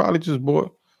ones. They probably just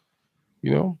bought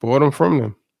them from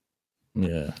them.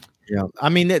 Yeah. Yeah. I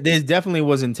mean, there definitely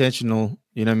was intentional,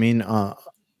 you know what I mean?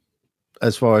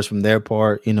 As far as from their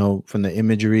part, from the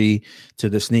imagery to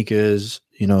the sneakers,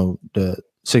 the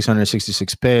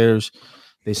 666 pairs.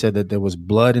 They said that there was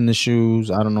blood in the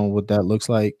shoes. I don't know what that looks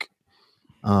like.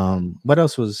 What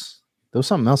else was there? Was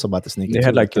something else about the sneakers. They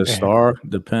had like the star,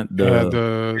 the pentagram.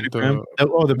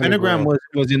 The pentagram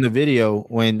was in the video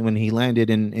when he landed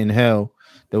in hell.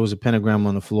 There was a pentagram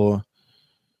on the floor.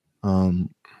 And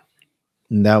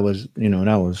that was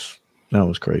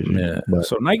crazy. Yeah.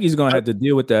 So Nike's gonna have to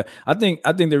deal with that. I think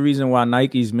the reason why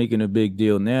Nike's making a big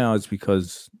deal now is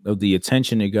because of the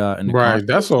attention it got, and right.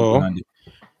 That's all.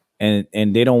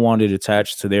 And they don't want it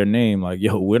attached to their name. Like,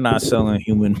 yo, we're not selling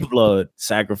human blood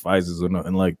sacrifices or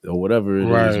nothing or whatever it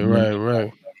is.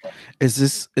 Right. Is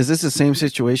this the same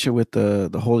situation with the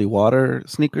Holy Water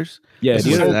sneakers? Yeah,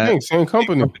 same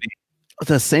company.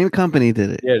 The same company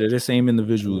did it. Yeah, they're the same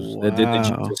individuals that did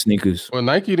the sneakers. Well,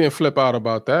 Nike didn't flip out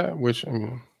about that, which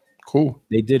cool.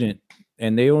 They didn't,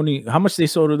 and they only how much they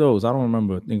sold of those? I don't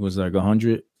remember. I think it was like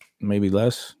 100, maybe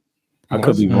less. I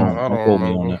could be wrong. I don't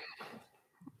remember.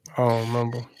 I don't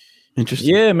remember.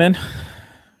 Interesting. Yeah, man.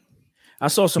 I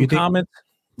saw some comments.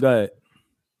 Go ahead.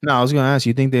 No, I was gonna ask.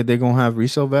 You think that they're gonna have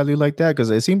resale value like that? Because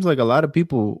it seems like a lot of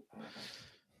people.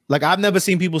 Like, I've never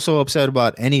seen people so upset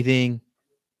about anything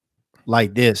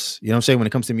like this. You know what I'm saying? When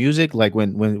it comes to music, like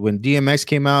when DMX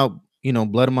came out,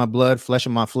 Blood of My Blood, Flesh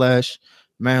of My Flesh,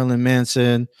 Marilyn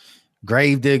Manson,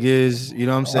 Grave Diggers. You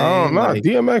know what I'm saying? Oh no, like,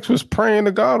 DMX was praying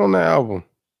to God on that album.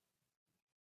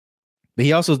 But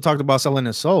he also talked about selling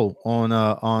his soul on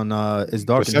It's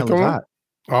Dark and Hell is Hot.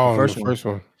 Oh, the first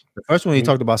one. The first one he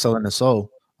talked about selling his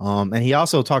soul. And he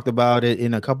also talked about it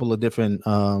in a couple of different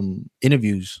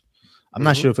interviews. I'm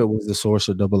not sure if it was The Source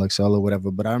or Double XL or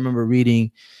whatever, but I remember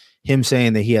reading him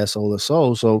saying that he has sold his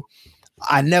soul. So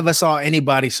I never saw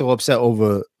anybody so upset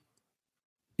over,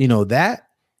 that,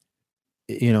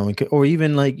 or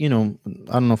even like, I don't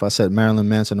know if I said Marilyn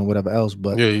Manson or whatever else,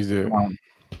 but yeah, he's there.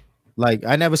 Like,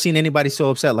 I never seen anybody so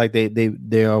upset like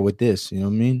they are with this. You know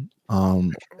what I mean?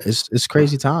 It's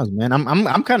crazy times, man.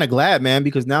 I'm kind of glad, man,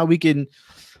 because now we can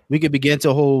begin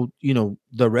to hold,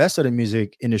 the rest of the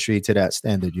music industry to that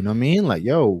standard. You know what I mean? Like,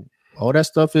 yo, all that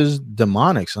stuff is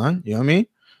demonic, son. You know what I mean?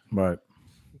 Right.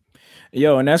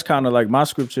 Yo, and that's kind of like my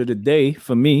scripture today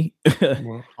for me.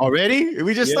 Already?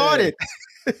 We just started.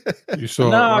 You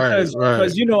saw because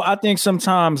I think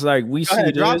sometimes like we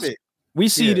see this. We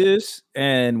see this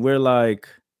and we're like,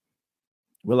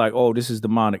 oh, this is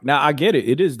demonic. Now I get it.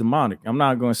 It is demonic. I'm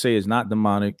not going to say it's not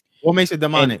demonic. What makes it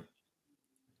demonic?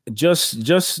 And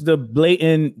just the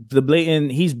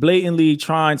blatant, he's blatantly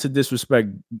trying to disrespect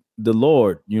the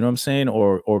Lord, you know what I'm saying?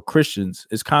 Or Christians.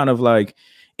 It's kind of like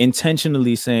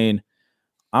intentionally saying,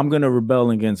 I'm going to rebel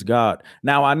against God.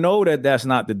 Now I know that that's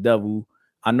not the devil.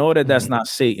 I know that that's not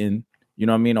Satan, you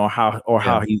know what I mean? Or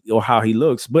how he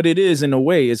looks, but it is in a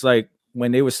way. It's like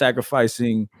when they were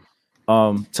sacrificing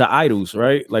to idols,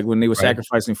 right? Like when they were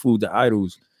sacrificing food to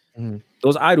idols,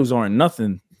 those idols aren't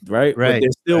nothing, right? But they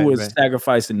still was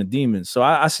sacrificing the demons. So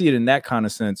I see it in that kind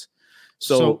of sense.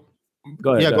 So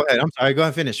go ahead. Yeah, go ahead. I'm sorry. Go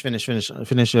ahead.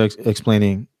 Finish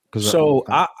explaining. So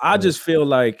I just feel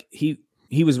like he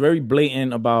was very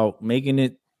blatant about making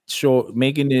it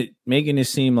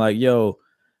seem like, yo,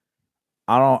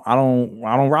 I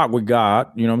don't rock with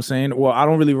God, you know what I'm saying? Well, I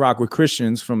don't really rock with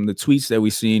Christians from the tweets that we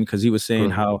seen, because he was saying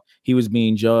how he was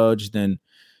being judged and,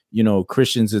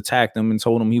 Christians attacked him and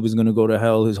told him he was going to go to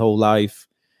hell his whole life.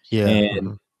 Yeah.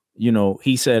 And,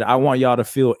 he said, I want y'all to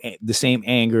feel the same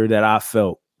anger that I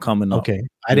felt coming up. Okay.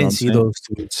 I didn't see those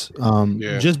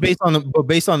tweets. Just based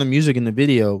on the music in the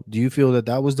video, do you feel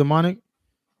that was demonic?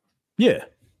 Yeah.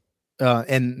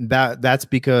 And that's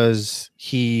because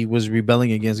he was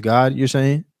rebelling against God, you're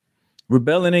saying?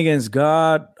 Rebelling against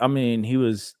God. I mean, he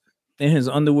was in his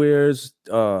underwears,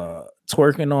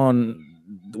 twerking on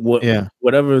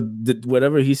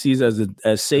whatever he sees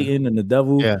as Satan and the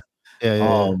devil. Yeah.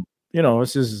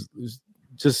 It's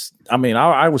just I mean,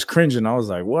 I was cringing. I was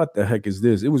like, what the heck is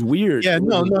this? It was weird. Yeah,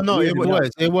 no,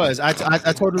 it was. I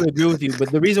totally agree with you.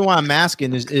 But the reason why I'm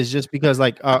asking is just because,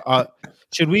 like,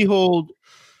 should we hold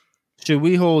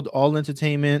all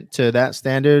entertainment to that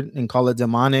standard and call it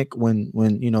demonic when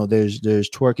there's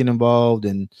twerking involved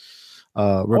and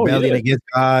rebellion against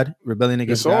God, rebellion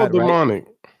against God? It's all demonic.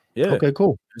 Right? Yeah. Okay,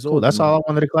 cool. Cool. That's all I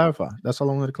wanted to clarify.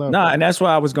 Nah, and that's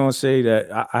why I was gonna say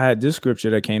that I had this scripture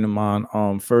that came to mind.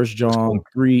 1 John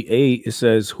 3:8. It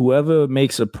says, "Whoever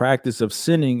makes a practice of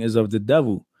sinning is of the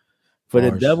devil, for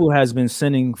the devil has been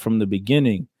sinning from the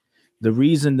beginning. The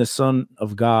reason the Son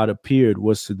of God appeared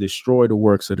was to destroy the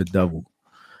works of the devil."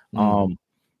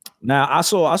 Now I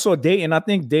saw Dayton. I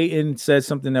think Dayton said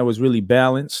something that was really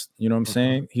balanced. You know what I'm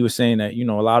saying? He was saying that, a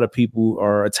lot of people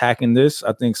are attacking this.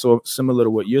 I think so similar to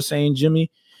what you're saying, Jimmy.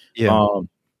 Yeah.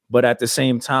 But at the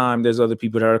same time, there's other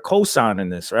people that are co-signing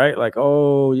this, right? Like,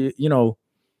 oh,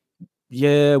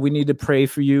 yeah, we need to pray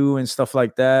for you and stuff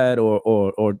like that,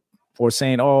 or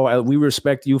saying, oh, we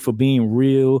respect you for being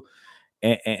real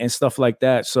and stuff like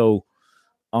that. So,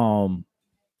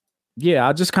 yeah,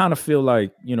 I just kind of feel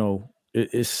like,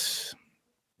 it's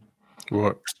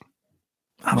what?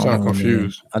 I don't know,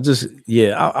 confused.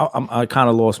 Man. I kind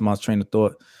of lost my train of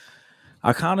thought.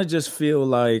 I kind of just feel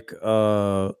like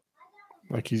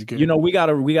he's getting, we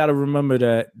gotta remember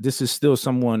that this is still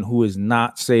someone who is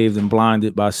not saved and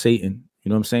blinded by Satan. You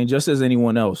know what I'm saying? Just as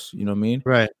anyone else, you know what I mean?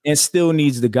 Right. And still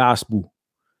needs the gospel.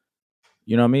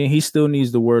 You know what I mean? He still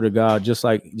needs the word of God, just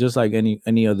like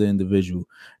any other individual.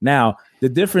 Now, the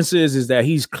difference is that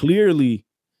he's clearly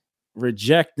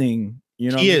rejecting,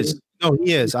 he is. No,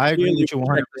 he is. I agree with you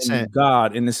 100%.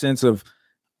 God, in the sense of,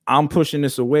 I'm pushing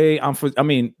this away.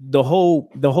 The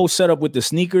whole setup with the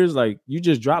sneakers, like, you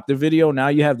just dropped the video, now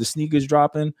you have the sneakers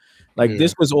dropping. Like,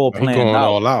 this was all planned going out.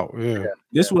 All out. Yeah.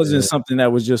 This wasn't something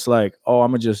that was just like, oh,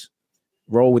 I'm gonna just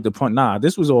roll with the punt. Nah,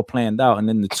 this was all planned out, and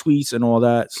then the tweets and all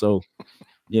that. So,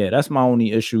 yeah, that's my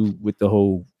only issue with the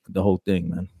whole thing,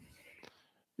 man.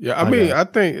 Yeah, I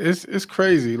think it's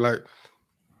crazy. Like,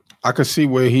 I could see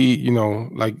where he,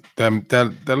 like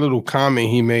that little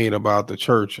comment he made about the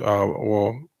church,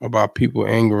 or about people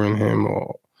angering him,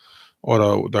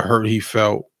 or the hurt he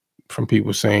felt from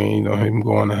people saying, him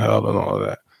going to hell and all of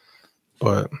that.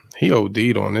 But he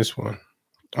OD'd on this one.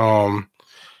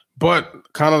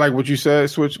 But kind of like what you said,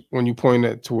 Switch, when you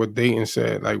pointed to what Dayton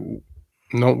said, like,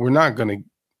 no, we're not gonna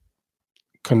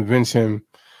convince him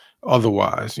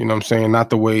otherwise. You know what I'm saying? Not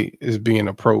the way it's being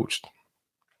approached.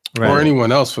 Right. Or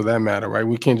anyone else for that matter, right?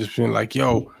 We can't just be like,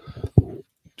 yo,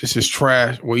 this is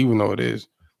trash. Well, even though it is,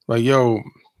 like, yo,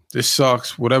 this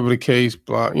sucks, whatever the case,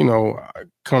 blah,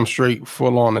 come straight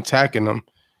full on attacking them.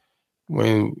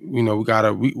 When,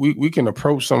 we can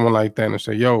approach someone like that and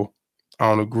say, yo, I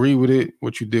don't agree with it.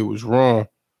 What you did was wrong,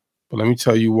 but let me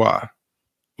tell you why.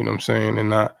 You know what I'm saying? And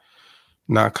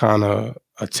not kind of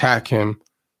attack him,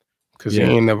 because he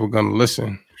ain't never gonna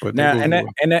listen. But now,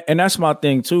 and that's my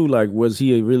thing too. Like, was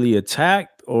he really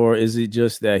attacked, or is it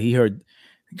just that he heard?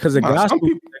 Because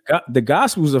the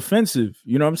gospel is offensive.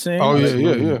 You know what I'm saying? Oh,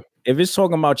 yeah. If it's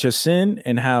talking about your sin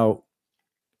and how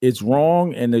it's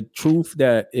wrong, and the truth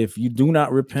that if you do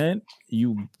not repent,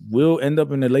 you will end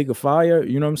up in the lake of fire.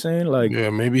 You know what I'm saying? Like, yeah,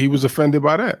 maybe he was offended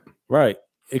by that. Right.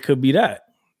 It could be that.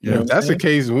 Yeah, if that's the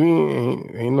case, we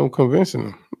ain't no convincing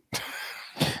him.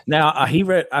 Now, he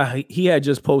had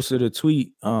just posted a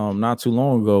tweet not too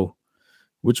long ago,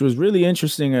 which was really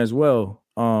interesting as well.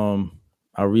 I'll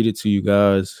read it to you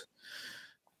guys.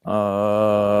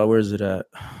 Where's it at?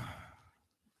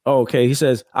 Oh, okay. He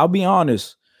says, I'll be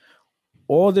honest.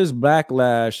 All this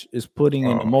backlash is putting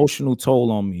an emotional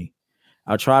toll on me.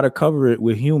 I try to cover it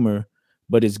with humor,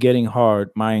 but it's getting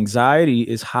hard. My anxiety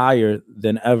is higher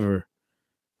than ever.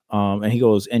 And he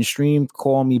goes, and stream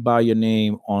Call Me By Your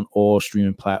Name on all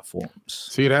streaming platforms.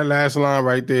 See, that last line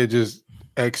right there just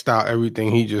X'd out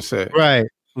everything he just said. Right.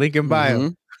 Link in bio. Mm-hmm.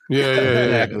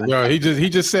 Yeah. Yo, he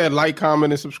just said like,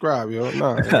 comment, and subscribe, yo.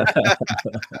 Nah.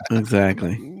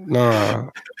 Exactly. Nah.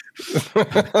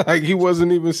 Like, he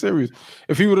wasn't even serious.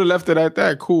 If he would have left it at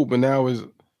that, cool. But now it's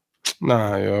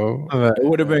nah, yo. It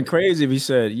would have been crazy if he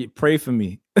said, pray for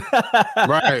me.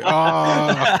 Right.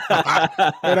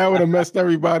 And that would have messed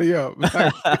everybody up.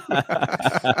 But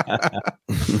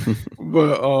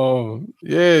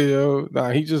yeah, yo. Nah,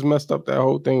 he just messed up that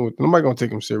whole thing. With nobody gonna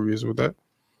take him serious with that.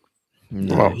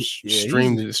 No,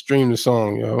 stream the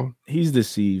song, yo. He's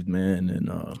deceived, man, and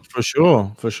for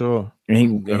sure. And he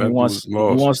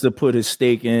wants to put his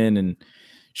stake in and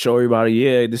show everybody,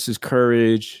 yeah, this is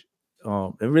courage.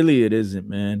 It isn't,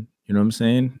 man. You know what I'm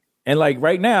saying? And like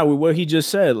right now, with what he just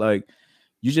said, like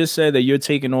you just said that you're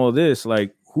taking all this.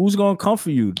 Like, who's gonna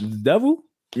comfort you? The devil?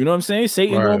 You know what I'm saying?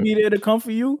 Satan gonna be there to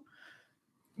comfort you?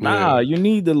 Nah, you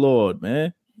need the Lord,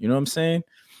 man. You know what I'm saying?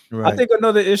 Right. I think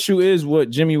another issue is what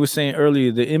Jimmy was saying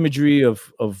earlier, the imagery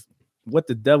of what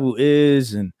the devil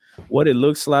is and what it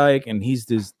looks like. And he's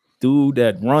this dude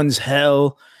that runs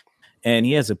hell and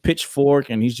he has a pitchfork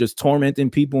and he's just tormenting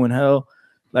people in hell.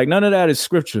 Like none of that is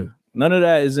scripture. None of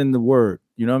that is in the word.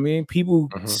 You know what I mean? People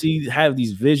have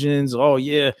these visions. Oh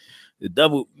yeah, the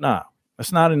devil. Nah,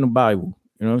 that's not in the Bible.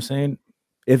 You know what I'm saying?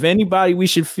 If anybody we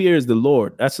should fear is the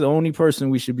Lord. That's the only person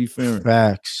we should be fearing.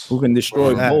 Facts. Who can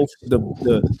destroy both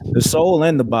the soul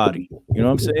and the body. You know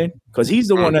what I'm saying? Because he's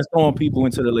the one that's throwing people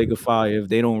into the lake of fire if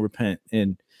they don't repent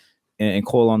and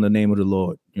call on the name of the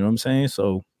Lord. You know what I'm saying?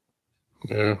 So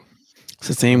yeah. It's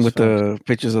the same with the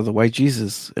pictures of the white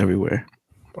Jesus everywhere.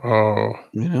 Oh,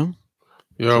 you know?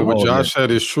 Yo, what Josh said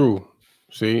is true.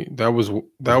 See, that was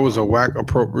a whack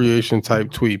appropriation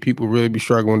type tweet. People really be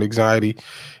struggling with anxiety,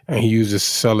 and he uses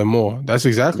selling more. That's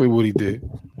exactly what he did.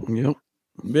 Yep.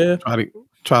 Yeah.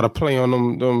 Try to play on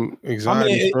them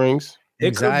anxiety strings.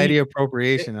 Anxiety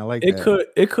appropriation. I like that.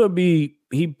 It could be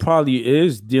he probably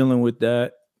is dealing with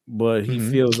that, but he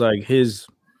feels like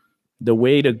the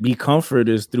way to be comfort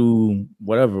is through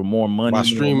whatever, more money, by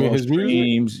streaming his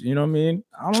streams. You know what I mean?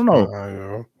 I don't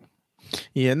know.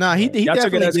 Yeah, no, he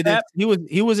definitely did it.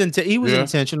 He was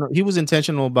intentional. He was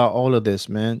intentional about all of this,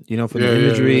 man. You know, from the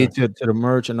imagery to the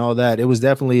merch and all that. It was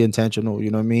definitely intentional.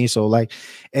 You know what I mean? So like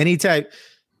any type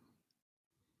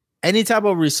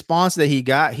of response that he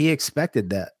got, he expected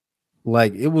that.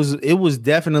 Like it was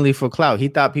definitely for clout. He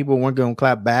thought people weren't gonna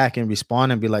clap back and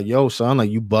respond and be like, "Yo, son,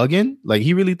 like you bugging?" Like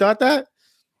he really thought that.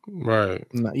 Right?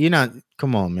 No, you're not.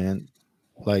 Come on, man.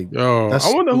 Like, yo,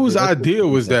 I wonder whose idea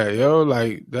was that, yo.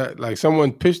 Like that, like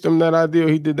someone pitched him that idea.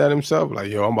 He did that himself.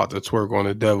 Like, yo, I'm about to twerk on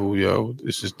the devil, yo.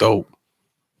 This is dope.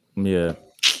 Yeah.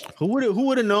 Who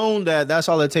would have known that that's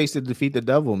all it takes to defeat the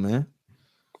devil, man?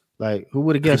 Like, who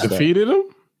would have guessed? He defeated him?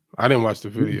 I didn't watch the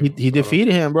video. He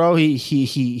defeated him, bro. He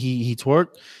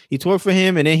twerked. He twerked for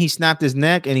him, and then he snapped his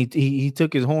neck, and he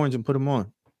took his horns and put them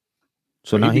on.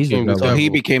 So now he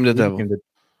became the devil.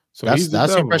 So that's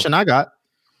the impression I got.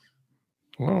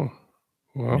 Well,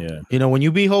 yeah. You know, when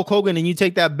you beat Hulk Hogan and you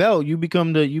take that belt, you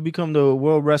become the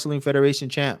World Wrestling Federation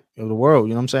champ of the world.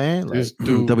 You know what I'm saying? Like,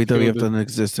 WWF doesn't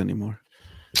exist anymore,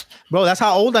 bro. That's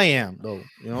how old I am, though.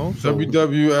 You know, so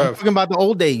WWF. I'm talking about the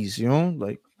old days. You know,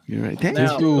 like you're right.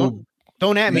 Now,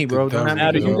 don't at me, bro. Don't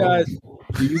at me.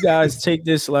 Do you guys take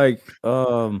this like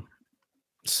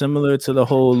similar to the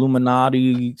whole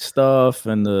Illuminati stuff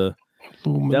and the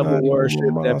devil worship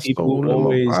that people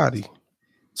always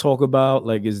talk about?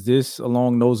 Like, is this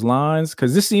along those lines?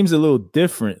 Because this seems a little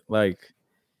different. Like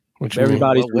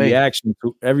everybody's reaction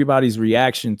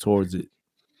towards it.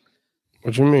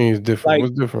 What you mean is different? Like,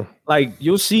 what's different? Like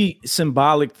you'll see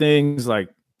symbolic things like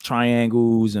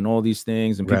triangles and all these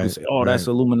things, and people say, "Oh, that's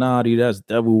Illuminati, that's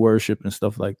devil worship and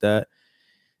stuff like that."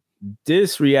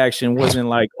 This reaction wasn't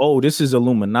like, "Oh, this is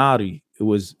Illuminati." It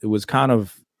was kind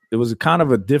of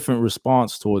a different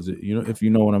response towards it. You know, if you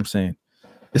know what I'm saying.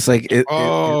 It's like it's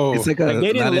like a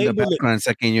not in the background, it's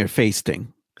like in your face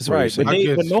thing. Right, but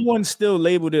no one still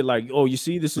labeled it like, "Oh, you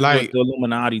see, this is like, what the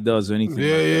Illuminati does," or anything.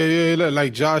 Yeah.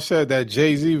 Like Josh said, that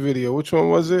Jay-Z video. Which one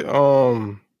was it?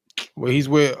 Where he's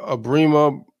with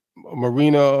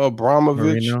Marina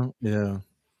Abramovich. Yeah.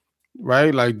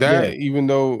 Right, like that. Yeah. Even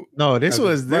though this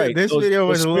video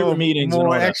was a little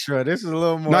more extra. This is a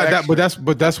little more.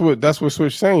 But that's what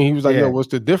Switch saying. He was like, "Yo, what's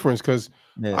the difference?" Because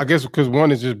I guess because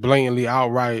one is just blatantly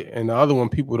outright, and the other one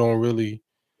people don't really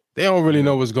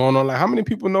know what's going on. Like, how many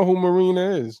people know who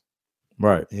Marina is?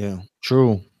 Right. Yeah.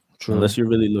 True. Unless you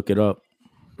really look it up.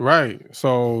 Right.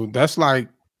 So that's like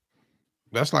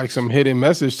some hidden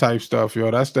message type stuff, yo.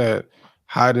 That's that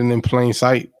hiding in plain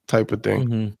sight type of thing.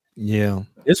 Mm-hmm. Yeah.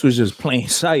 This was just plain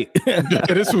sight.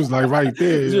 This was like right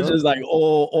there. This was just like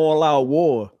all out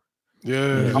war.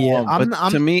 Yeah.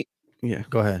 To me,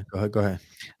 Go ahead. I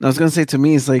was gonna say, to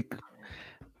me, it's like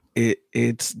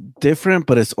it's different,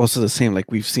 but it's also the same.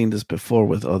 Like we've seen this before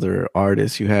with other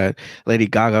artists. You had Lady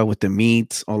Gaga with the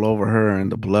meat all over her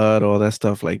and the blood, all that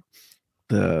stuff. Like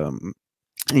I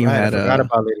forgot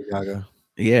about Lady Gaga.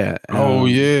 Yeah.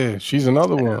 Yeah. She's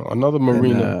another one. Another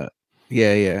Marina.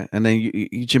 Yeah. And then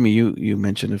you Jimmy, you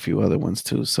mentioned a few other ones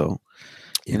too. So,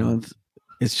 you know,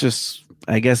 it's just,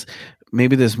 I guess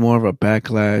maybe there's more of a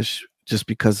backlash just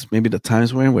because maybe the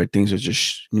times we're in where things are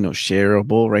just,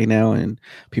 shareable right now and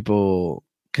people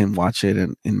can watch it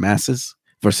in masses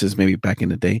versus maybe back in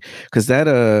the day. Because that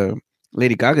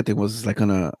Lady Gaga thing was like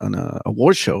on a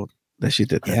award show that she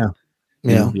did. That.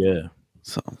 Yeah.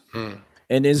 So.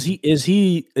 And is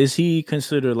he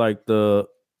considered like I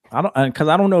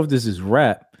don't know if this is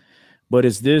rap, but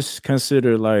is this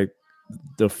considered like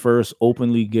the first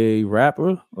openly gay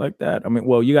rapper like that? I mean,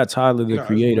 well, you got Tyler the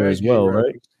Creator as well,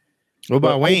 right? What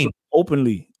about Wayne?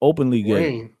 Openly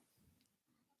gay.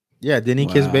 Yeah, didn't he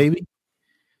kiss Baby?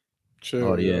 Chill,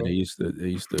 oh yeah, yo. they used to.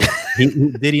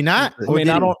 Did he not? I mean,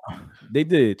 I don't. They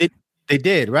did. They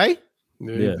did, right?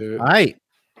 Yeah. All right.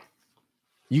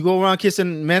 You go around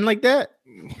kissing men like that?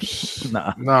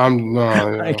 Nah.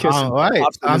 I kiss all right.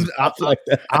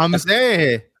 I'm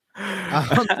saying.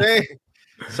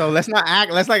 So let's not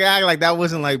act like that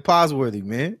wasn't like pause worthy,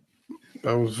 man.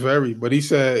 That was very, but he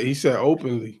said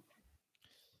openly.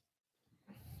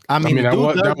 I mean that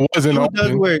wasn't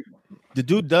open. The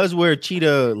dude does wear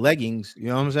cheetah leggings, you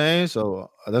know what I'm saying?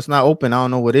 So that's not open. I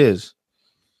don't know what is.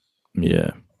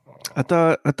 Yeah. I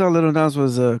thought Lil Nas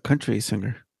was a country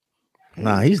singer.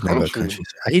 Nah, he's never a country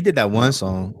singer. He did that one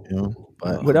song, you know.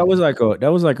 But that was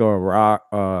like a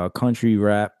rock country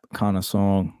rap kind of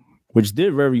song, which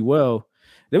did very well.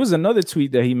 There was another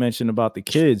tweet that he mentioned about the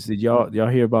kids. Did y'all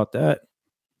hear about that?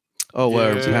 Oh,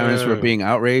 where parents were being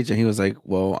outraged, and he was like,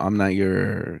 "Well, I'm not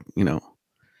your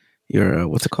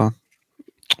what's it called?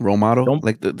 Role model,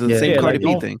 like the same Cardi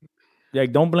B thing."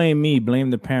 Like, don't blame me, blame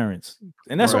the parents,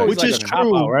 and that's always which like is a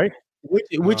cop out, right?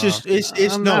 Which is it's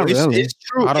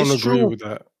true. I don't agree with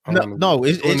that.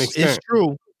 It's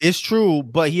true. It's true,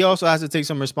 but he also has to take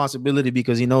some responsibility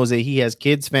because he knows that he has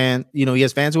kids fan. You know, he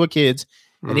has fans who are kids,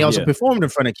 and he also performed in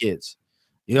front of kids.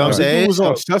 You know what I'm saying? He was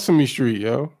on Sesame Street,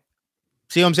 yo.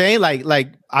 See what I'm saying?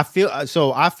 Like I feel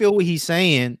what he's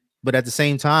saying, but at the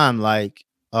same time, like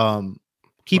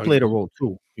he played a role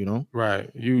too. You know,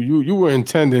 right? You were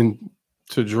intending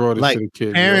to draw this to the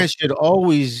kids. Parents should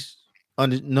always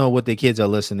know what their kids are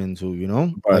listening to. You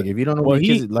know, like if you don't know what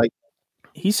kids like.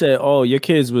 He said, "Oh, your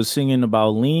kids was singing about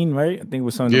lean, right? I think it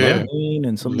was something about lean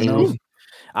and something else."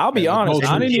 I'll be honest,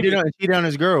 I didn't even cheat on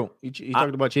his girl. He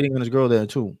talked about cheating on his girl there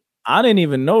too. I didn't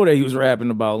even know that he was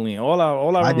rapping about lean. All I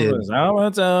remember is "I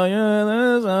want to tell you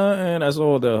this," and that's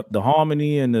all the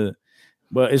harmony and the.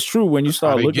 But it's true when you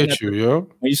start looking when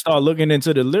you start looking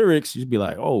into the lyrics, you'd be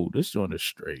like, "Oh, this joint is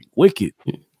straight wicked."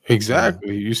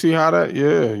 Exactly. You see how that?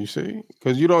 Yeah, you see,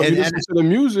 because you listen to the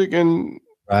music and.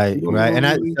 Right, and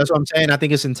that's what I'm saying. I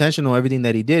think it's intentional, everything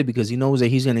that he did, because he knows that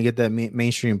he's going to get that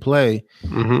mainstream play,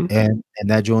 and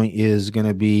that joint is going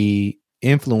to be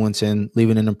influencing,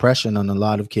 leaving an impression on a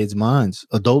lot of kids' minds,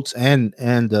 adults and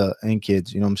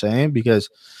kids. You know what I'm saying? Because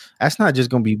that's not just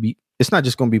going to be. It's not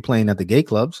just going to be playing at the gay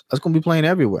clubs. That's going to be playing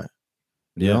everywhere.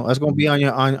 You know, that's going to be on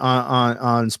your on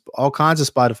all kinds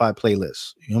of Spotify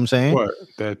playlists. You know what I'm saying? What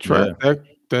that track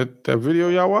that video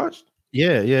y'all watched?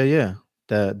 Yeah.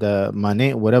 My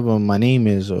name, whatever my name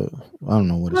is, or I don't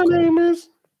know what it's called. Name is.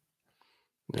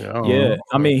 Yeah.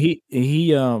 I mean,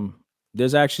 he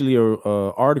there's actually a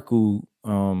article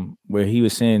where he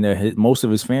was saying that most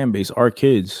of his fan base are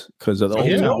kids because of the Old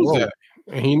Town Road.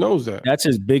 And he knows that. That's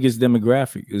his biggest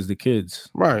demographic is the kids.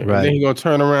 Right. And then he's gonna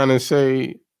turn around and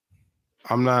say,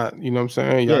 "I'm not." You know what I'm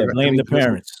saying? Yeah. Blame the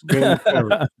parents.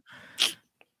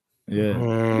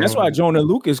 Yeah, that's why Jonah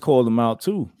Lucas called him out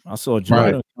too. I saw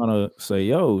Jonah trying to say,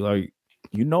 "Yo, like,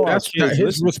 you know,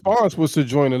 his response was to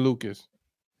Jonah Lucas."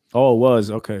 Oh, it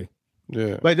was okay.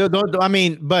 Yeah, but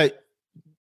but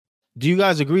do you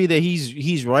guys agree that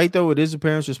he's right though? It is the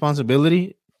parents'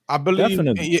 responsibility. I believe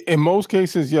definitely. In most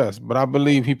cases, yes, but I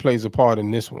believe he plays a part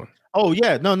in this one. Oh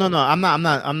yeah, no. I'm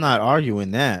not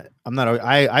arguing that.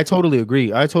 I totally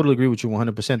agree. I totally agree with you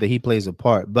 100% that he plays a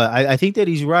part. But I think that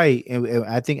he's right, and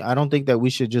I don't think that we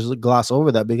should just gloss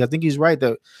over that, because I think he's right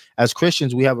that as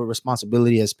Christians we have a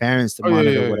responsibility as parents to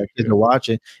monitor what our kids are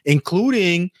watching,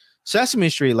 including Sesame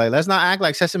Street. Like, let's not act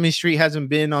like Sesame Street hasn't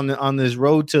been on this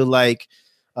road to like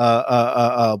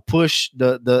push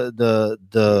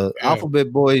the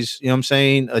Alphabet Boys, you know what I'm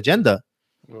saying, agenda.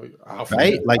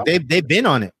 Right? Like they've been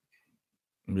on it.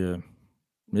 Yeah.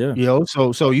 You know,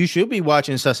 so you should be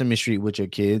watching Sesame Street with your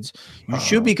kids. You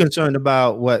should be concerned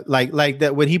about what like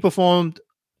that when he performed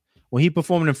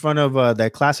in front of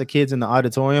that class of kids in the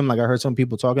auditorium. Like, I heard some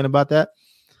people talking about that.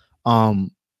 I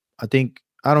think,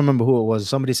 I don't remember who it was.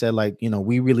 Somebody said, like, you know,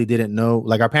 we really didn't know,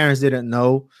 like our parents didn't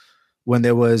know when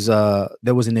there was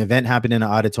an event happening in the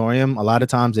auditorium. A lot of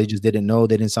times they just didn't know.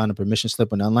 They didn't sign a permission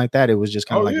slip or nothing like that. It was just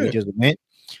kind of we just went.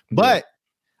 But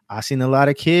I seen a lot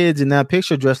of kids in that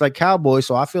picture dressed like cowboys,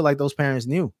 so I feel like those parents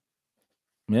knew.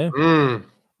 Yeah.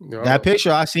 That picture,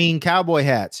 I seen cowboy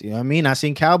hats. You know what I mean? I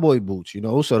seen cowboy boots. You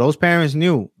know, so those parents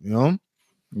knew. You know.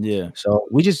 Yeah. So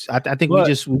we just, I think we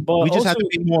just have to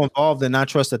be more involved and not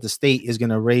trust that the state is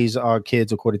going to raise our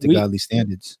kids according to godly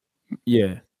standards.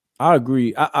 Yeah, I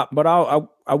agree. But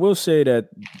I will say that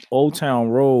Old Town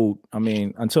Road, I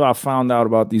mean, until I found out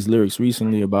about these lyrics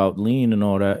recently about lean and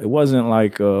all that, it wasn't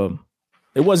like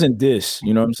it wasn't this,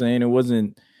 you know what I'm saying? It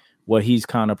wasn't what he's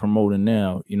kind of promoting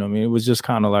now. You know what I mean? It was just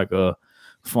kind of like a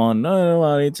fun.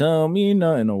 Nobody tell me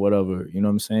nothing or whatever. You know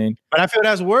what I'm saying? But I feel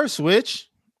that's worse, Switch.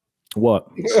 What?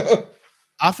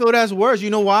 I feel that's worse. You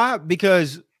know why?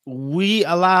 Because we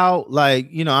allow, like,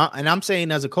 you know, and I'm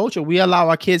saying as a culture, we allow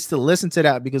our kids to listen to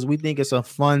that because we think it's a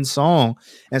fun song,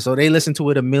 and so they listen to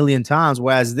it a million times.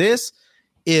 Whereas this,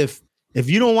 if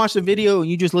you don't watch the video and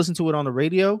you just listen to it on the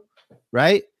radio,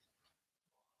 right?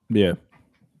 Yeah.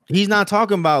 He's not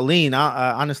talking about lean.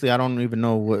 Honestly, I don't even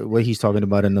know what he's talking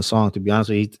about in the song, to be honest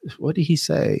with you. What did he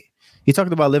say? He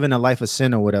talked about living a life of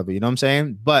sin or whatever. You know what I'm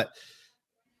saying? But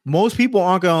most people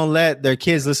aren't going to let their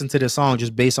kids listen to this song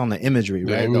just based on the imagery,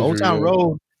 right? The Old Town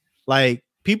Road, like,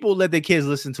 people let their kids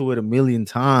listen to it a million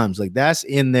times. Like, that's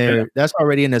in their, that's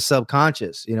already in their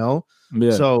subconscious, you know?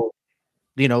 Yeah. So,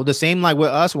 you know, the same like with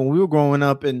us when we were growing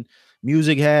up and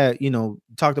music had, you know,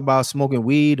 talked about smoking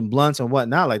weed and blunts and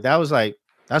whatnot. Like, that was like,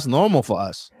 that's normal for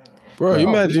us. Bro, you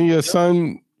imagine your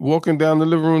son walking down the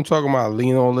living room talking about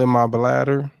lean all in my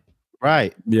bladder.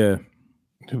 Right. Yeah.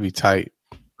 To be tight.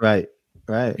 Right.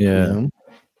 Yeah. You know?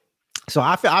 So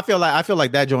I feel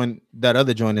like that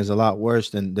other joint is a lot worse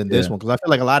than this one, because I feel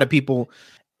like a lot of people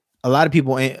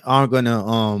aren't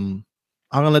gonna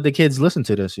let the kids listen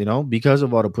to this, you know, because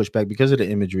of all the pushback, because of the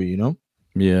imagery, you know.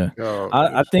 Yeah.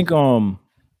 I think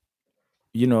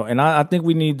you know, and I think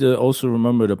we need to also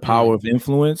remember the power of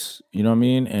influence, you know what I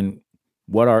mean, and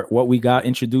what we got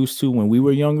introduced to when we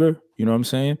were younger, you know what I'm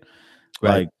saying?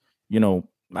 Right. Like, you know,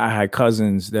 I had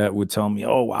cousins that would tell me,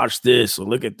 "Oh, watch this or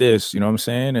look at this," you know what I'm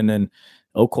saying? And then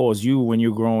it'll cause you, when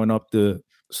you're growing up, to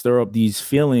stir up these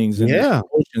feelings and these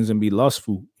emotions and be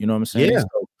lustful, you know what I'm saying? Yeah.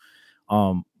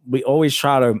 So, we always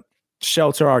try to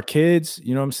shelter our kids,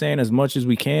 you know what I'm saying, as much as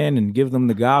we can, and give them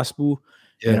the gospel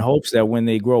in hopes that when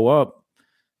they grow up,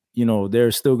 you know,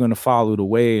 they're still going to follow the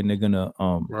way, and they're going to,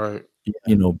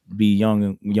 you know, be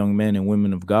young men and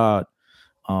women of God.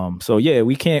 So yeah,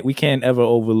 we can't ever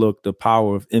overlook the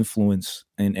power of influence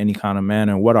in any kind of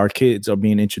manner, what our kids are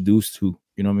being introduced to,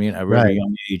 you know what I mean, at a very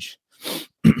young age.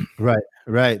 Right.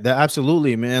 That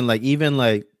absolutely, man. Like, even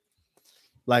like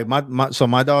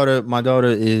my daughter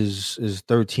is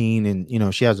 13, and, you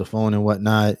know, she has a phone and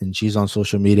whatnot, and she's on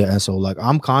social media. And so, like,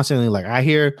 I'm constantly, like,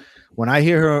 when I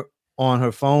hear her on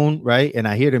her phone, right, and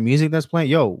I hear the music that's playing,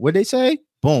 yo, what they say?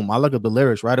 Boom. I look up the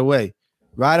lyrics right away.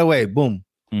 Boom.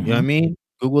 You know what I mean?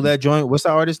 Google that joint. What's the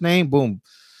artist name? Boom.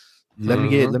 Let me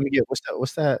get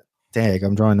what's that? Dang,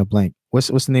 I'm drawing a blank. What's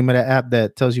the name of that app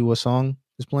that tells you what song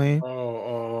is playing?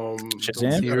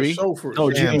 Shazam?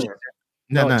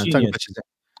 No, I'm talking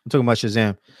about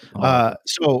Shazam.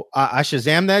 So I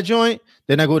Shazam that joint,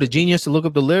 then I go to Genius to look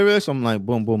up the lyrics. I'm like,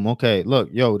 boom, boom. Okay, look,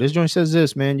 yo, this joint says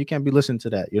this, man. You can't be listening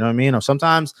to that. You know what I mean? Or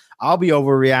sometimes I'll be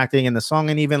overreacting, and the song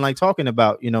ain't even like talking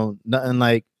about, you know, nothing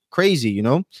like crazy, you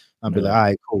know. I'll be like, all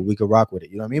right, cool, we could rock with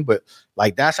it. You know what I mean? But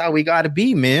like, that's how we got to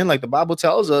be, man. Like, the Bible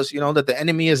tells us, you know, that the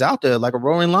enemy is out there like a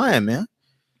roaring lion, man.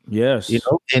 Yes. You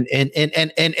know,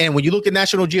 and when you look at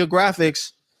National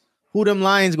Geographics, who them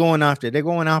lions going after? They're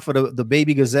going after the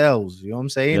baby gazelles. You know what I'm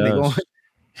saying? Yes. They're going,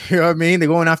 you know what I mean? They're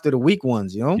going after the weak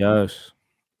ones, you know? Yes.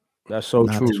 That's so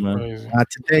true, man. Not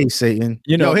today, Satan.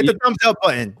 You know, hit the thumbs up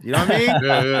button. You know what I mean?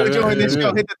 This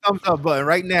show, hit the thumbs up button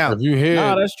right now. If you hear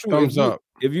that's true. Thumbs up.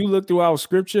 If you look throughout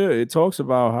scripture, it talks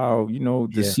about how, you know,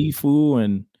 the Sifu,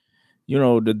 and, you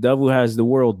know, the devil has the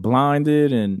world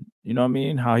blinded, and, you know what I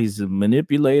mean, how he's a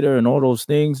manipulator and all those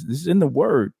things. This is in the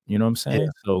word, you know what I'm saying?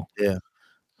 So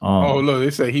oh, look,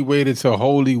 they say he waited till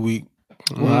Holy Week.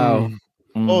 Wow.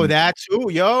 Oh, that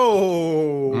too,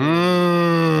 yo.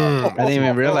 I didn't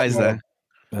even realize that.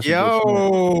 That's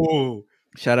yo.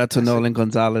 Shout out to Nolan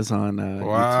Gonzalez on YouTube.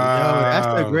 Yo, that's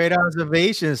a great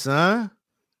observation, son.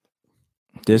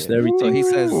 Everything. So he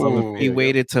says he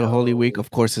waited till Holy Week. Of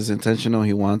course, it's intentional.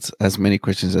 He wants as many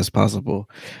Christians as possible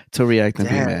to react and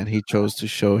be mad. He chose to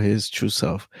show his true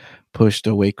self, pushed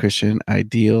away Christian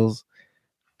ideals,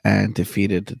 and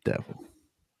defeated the devil.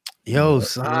 Yo,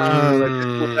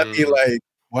 son. That'd be like,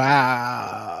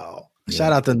 wow.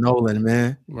 Shout out to Nolan,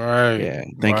 man. Right. Yeah.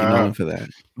 Thank you, Nolan, for that.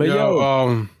 But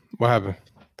yo, what happened?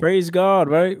 Praise God,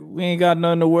 right? We ain't got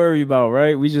nothing to worry about,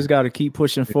 right? We just got to keep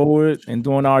pushing forward and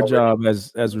doing our job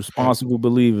as responsible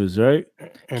believers, right?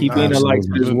 And keep being a light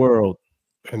to this world.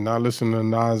 And not listen to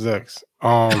Nas X.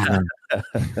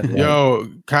 Yo,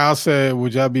 Kyle said,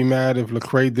 would y'all be mad if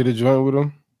Lecrae did a joint with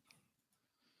him?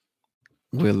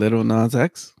 With Little Nas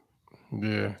X?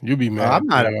 Yeah, you be mad. I'm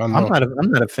not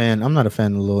a fan. I'm not a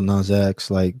fan of Lil Nas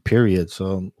X, like, period.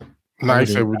 So no, I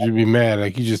said, would you be mad?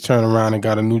 Like, you just turn around and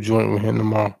got a new joint with him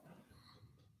tomorrow.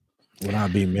 Would I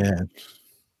be mad?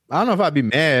 I don't know if I'd be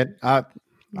mad. I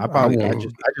probably I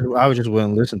just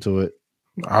wouldn't listen to it.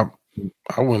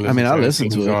 I wouldn't. I mean, I'll listen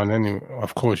to it. On anyway.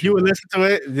 Of course, you would listen to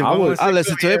it. I'll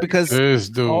listen to it because this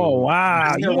dude. Oh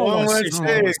wow, you won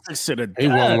 116 to the He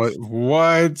won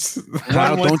what?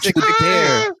 Kyle, don't you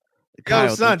dare. Kyle,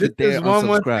 yo, son, this is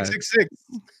 11666.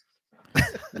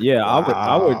 Yeah, I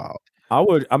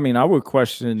would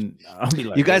question. I'd be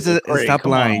like, you guys stop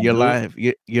lying. You're live.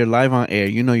 You're live on air.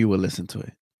 You know you would listen to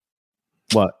it.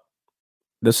 What?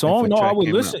 The song? No, I would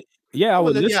listen. Out. Yeah, I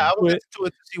would listen. Yeah, I would listen to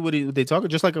it to see what they talk.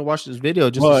 Just like I watched this video,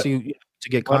 just to see to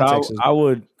get context. I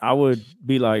would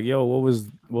be like, yo, what was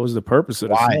the purpose of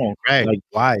the song? Right? Like,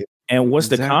 why? And what's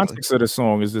the context of the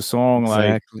song? Is the song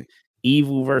like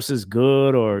evil versus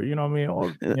good, or you know what I mean?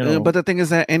 Or, you know. But the thing is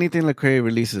that anything Lecrae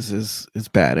releases is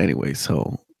bad anyway.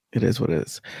 So it is what it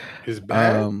is. It's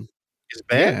bad. It's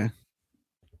bad.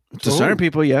 Yeah. To certain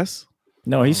people, yes.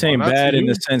 No, he's saying bad in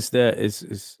the sense that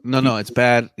it's no, it's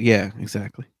bad. Yeah,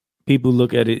 exactly. People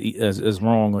look at it as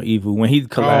wrong or evil when he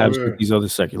collabs with these other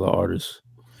secular artists.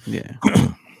 Yeah.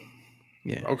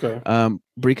 Yeah. Okay.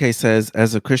 Brique says,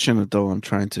 as a Christian adult, I'm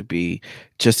trying to be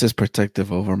just as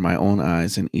protective over my own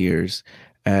eyes and ears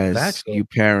as you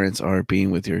parents are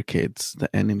being with your kids. The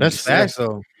enemy. That's facts,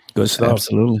 though. Good stuff.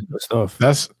 Absolutely. Good stuff.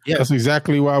 That's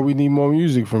exactly why we need more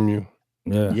music from you.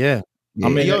 Yeah. I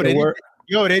mean,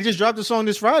 they just dropped the song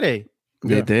this Friday.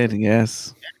 They did,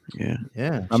 yes. Yeah.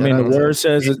 I mean, the word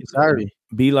says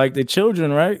be like the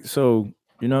children, right? So,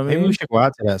 you know what I mean? Maybe we should go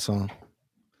out to that song.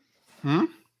 I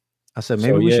said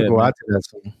maybe we should go out to that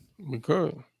song. We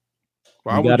could.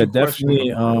 You gotta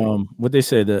definitely what they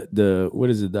say, the what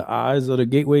is it, the eyes are the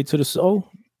gateway to the soul?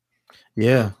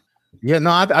 Yeah. Yeah, no,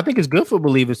 I think it's good for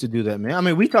believers to do that, man. I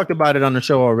mean, we talked about it on the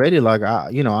show already. Like,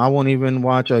 I won't even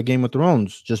watch Game of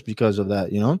Thrones just because of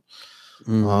that, you know.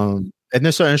 And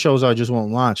there's certain shows I just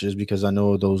won't watch just because I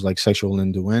know those like sexual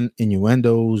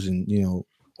innuendos and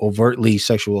overtly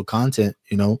sexual content,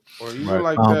 Or even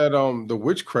like that, the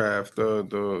witchcraft,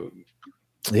 the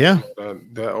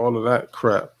that all of that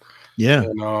crap. Yeah,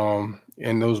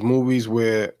 and those movies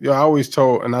where I've always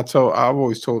told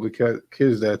the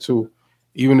kids that too.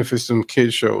 Even if it's some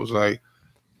kid shows, like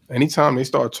anytime they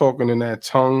start talking in that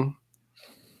tongue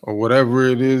or whatever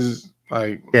it is,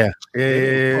 like they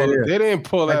didn't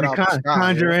pull that out.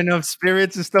 Conjuring of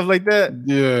spirits and stuff like that.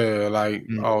 Yeah, like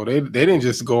they didn't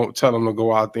just go tell them to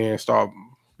go out there and start,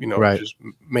 just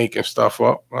making stuff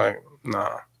up. Like,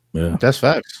 nah. Yeah, that's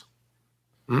facts.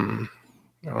 Not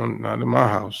in my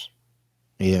house.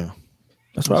 Yeah,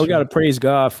 that's why we got to praise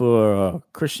God for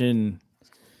Christian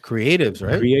creatives,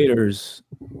 right? Creators,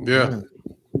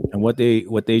 and what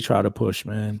they try to push,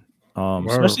 man.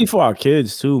 Especially for our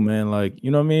kids too, man. Like,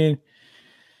 you know what I mean?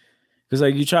 Because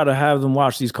like you try to have them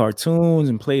watch these cartoons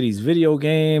and play these video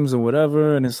games or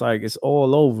whatever, and it's like it's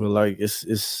all over. Like it's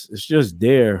just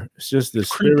there. It's just the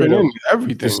spirit of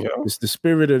everything. It's the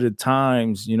spirit of the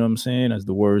times. You know what I'm saying? As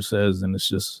the word says, and it's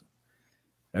just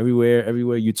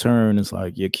everywhere you turn. It's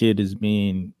like your kid is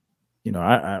being.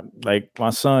 I like my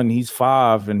son, he's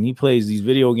 5 and he plays these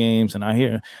video games and I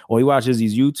hear, or he watches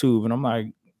these YouTube and I'm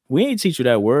like, we ain't teach you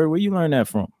that word. Where you learn that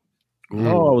from?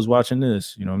 Oh, I was watching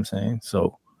this. You know what I'm saying?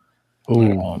 So,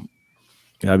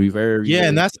 gotta be very,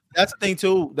 and that's the thing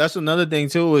too. That's another thing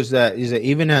too, is that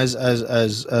even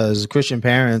as Christian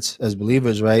parents, as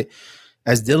believers, right?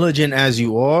 As diligent as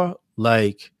you are,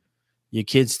 like your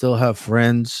kids still have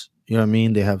friends. You know what I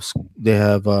mean? They have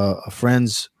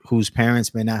friends whose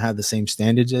parents may not have the same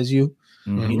standards as you.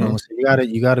 So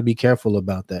you gotta be careful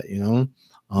about that.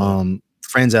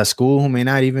 Friends at school who may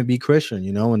not even be Christian,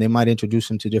 and they might introduce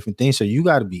them to different things. So you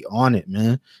got to be on it,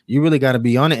 man. You really got to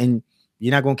be on it, and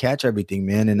you're not gonna catch everything,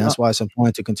 man. And that's why it's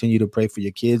important to continue to pray for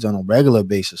your kids on a regular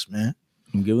basis, man.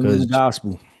 And giving them the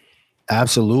gospel.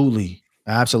 Absolutely,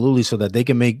 so that they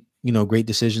can make great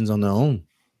decisions on their own.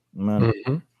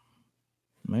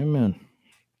 Amen.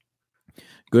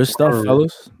 Good stuff,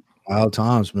 fellas. Wild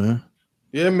times, man.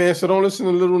 Yeah, man. So don't listen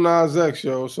to Little Nas X,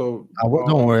 yo. So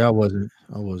don't worry, I wasn't.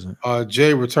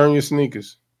 Jay, return your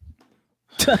sneakers.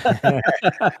 I'm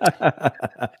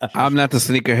not the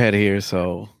sneakerhead here,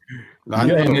 so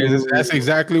that's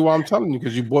exactly why I'm telling you,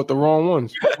 because you bought the wrong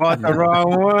ones. You bought the wrong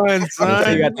ones,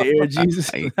 son. You got the Air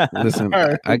Jesus. Listen,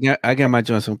 I got my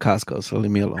joints from Costco, so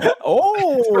leave me alone.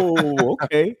 Oh,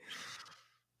 okay.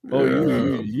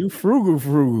 Oh, you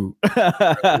frugal.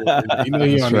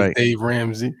 You're on right. Dave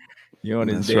Ramsey. You're on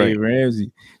his Dave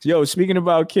Ramsey. Yo, speaking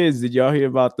about kids, did y'all hear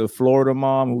about the Florida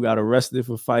mom who got arrested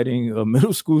for fighting a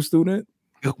middle school student?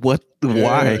 What?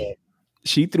 Why?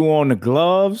 She threw on the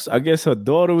gloves. I guess her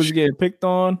daughter was getting picked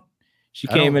on. She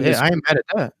came in. I ain't mad at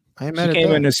that. She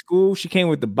came into school. She came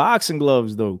with the boxing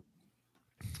gloves though.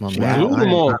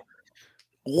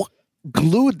 What?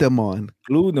 glued them on.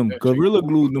 Glued them. Gorilla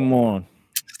glued them on.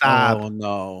 Stop. Oh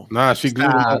no. Nah, she glued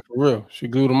them on for real. She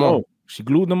glued them on. She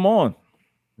glued them on.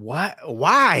 What?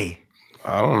 Why?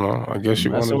 I don't know. I guess she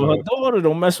wanted with her daughter.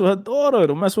 Don't mess with her daughter.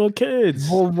 Don't mess with her kids.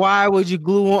 Well, why would you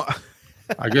glue on?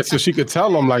 I guess so she could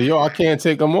tell them like, yo, I can't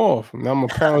take them off. Now I'm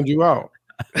gonna pound you out.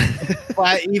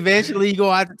 But eventually you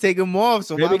gonna have to take them off.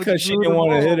 So maybe because she didn't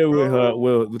want to hit her with her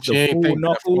with the full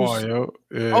knuckles.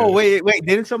 Yeah. Oh wait,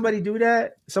 didn't somebody do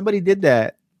that? Somebody did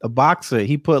that. A boxer,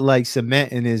 he put like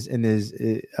cement in his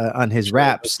on his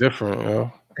wraps. That's different,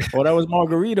 yo. Oh, that was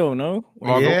Margarito, no?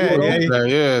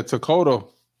 Yeah, Takoto.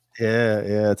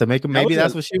 Yeah. To make him, maybe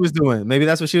that's what she was doing.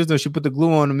 She put the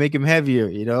glue on to make him heavier.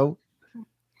 You know,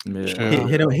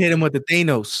 hit him with the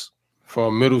Thanos for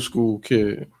a middle school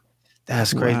kid.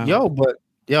 That's crazy, yo.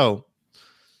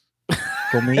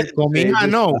 Conmigo, I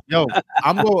know, yo.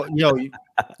 I'm going, yo.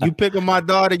 You pick on my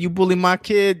daughter, you bully my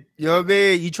kid. You know what I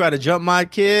mean? You try to jump my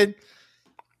kid,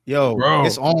 yo. Bro.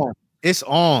 It's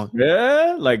on.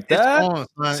 Yeah, like that. It's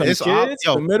on, some it's kids,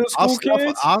 yo, middle school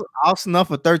kids. I'll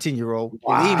snuff a 13-year-old.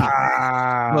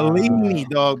 Wow. Believe me,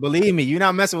 dog. Believe me. You're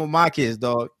not messing with my kids,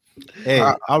 dog. Hey,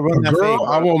 I'll run that girl. fade,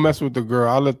 I won't mess with the girl.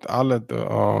 I'll let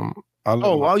the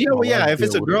If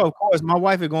it's a girl, of course, my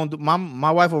wife is going to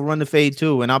my wife will run the fade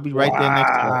too, and I'll be right there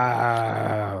next to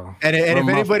her. And if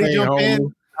anybody jump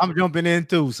in, I'm jumping in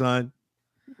too, son.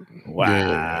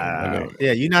 Wow.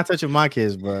 Yeah, you're not touching my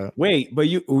kids, bro. Wait, but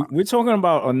we're talking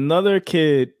about another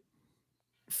kid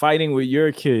fighting with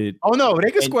your kid. Oh no,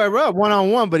 they can square up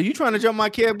one-on-one, but if you trying to jump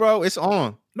my kid, bro, it's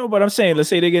on. No, but I'm saying, let's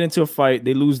say they get into a fight,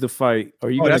 they lose the fight.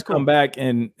 Are you gonna come back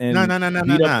and no.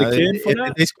 beat up the kid for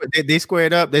that? They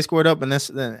squared up, and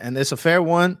it's a fair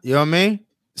one. You know what I mean?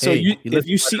 So if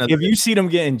you see them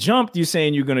getting jumped, you're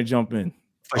saying you're gonna jump in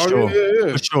for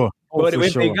sure. But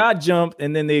if they got jumped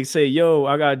and then they say, "Yo,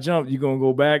 I got jumped," you're gonna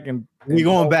go back and we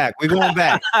going back. Oh, we going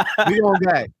back.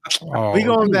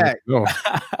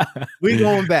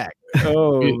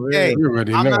 Oh, hey,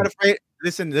 I'm not afraid.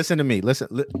 Listen to me.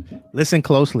 Listen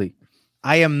closely.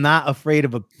 I am not afraid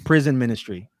of a prison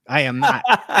ministry. I am not.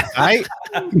 Right?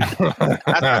 That's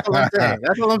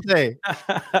what I'm saying.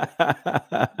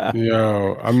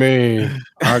 Yo, I mean,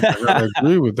 I gotta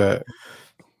agree with that.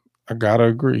 I gotta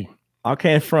agree. I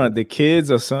can't front. The kids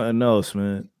are something else,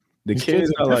 man. The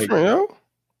kids are like,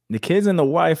 the kids and the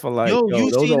wife are like, yo,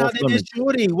 you seen how they did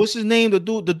Shorty? What's his name? The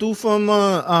dude from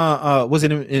was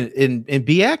it in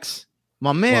BX?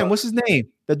 My man, what's his name?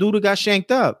 The dude who got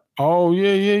shanked up. Oh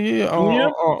yeah.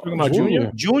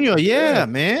 Junior, yeah,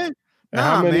 man.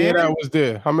 How many of that was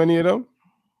there? How many of them?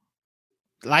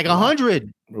 Like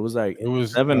 100. It was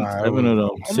seven of them.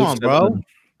 Come on, bro.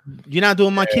 You're not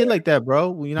doing my kid like that,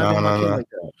 bro. You're not doing my kid like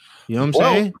that. You know what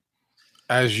I'm saying?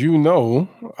 As you know,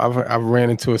 I've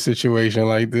ran into a situation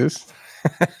like this.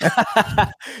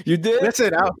 You did?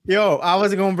 Listen, I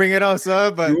wasn't gonna bring it up,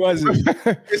 son, but you wasn't.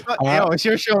 It's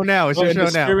your show now. It's your show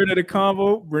now. Spirit of the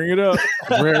convo, bring it up.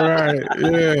 right.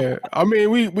 Yeah. I mean,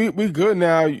 we good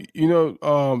now. You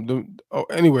know,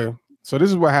 anyway. So this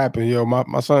is what happened. Yo,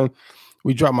 my son,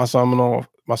 we dropped my son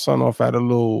off at a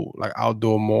little like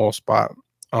outdoor mall spot.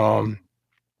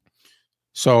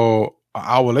 So an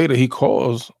hour later he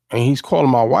calls and he's calling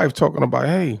my wife talking about,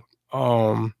 hey,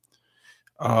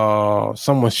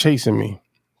 someone's chasing me.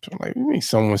 So I'm like, what do you mean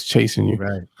someone's chasing you?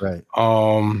 Right.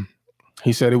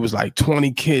 He said it was like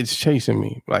 20 kids chasing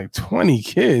me. Like 20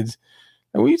 kids.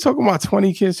 And when you talking about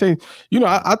 20 kids chasing, you know,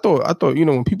 I thought, you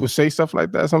know, when people say stuff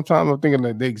like that, sometimes I'm thinking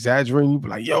that they're exaggerating. You be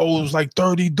like, yo, it was like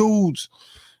 30 dudes.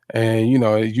 And you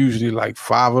know, it's usually like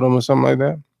 5 of them or something like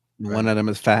that. One of them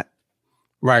is fat.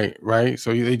 Right.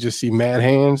 So they just see mad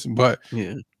hands. But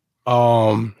yeah.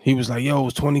 He was like, yo, it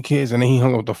was 20 kids, and then he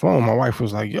hung up the phone. My wife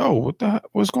was like, yo,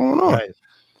 what's going on? Right.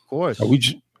 Of course. So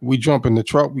we jump in the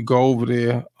truck, we go over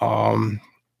there,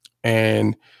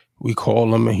 and we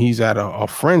call him, and he's at a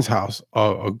friend's house.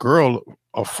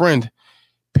 A friend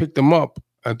picked him up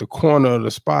at the corner of the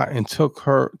spot and took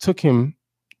him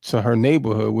to her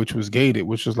neighborhood, which was gated,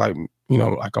 which was like, you know,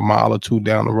 like a mile or 2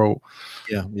 down the road.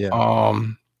 Yeah.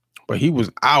 But he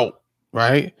was out,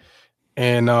 right?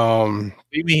 And what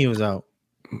do you mean he was out?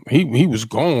 He was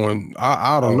going.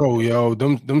 I don't know, yo.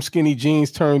 Them skinny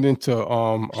jeans turned into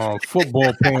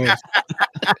football pants.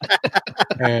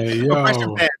 And pants,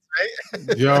 right?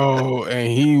 Yo,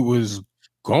 and he was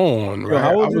gone. Right?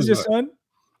 How old is your son?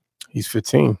 He's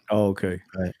 15. Oh, okay.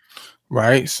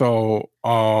 Right. So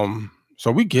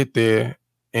so we get there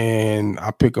and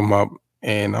I pick him up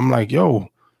and I'm like, yo,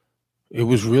 it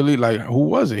was really like, who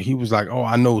was it? He was like, oh,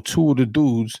 I know 2 of the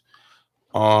dudes.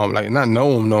 Like not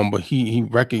know him, but he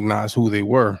recognized who they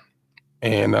were.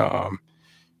 And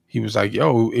he was like,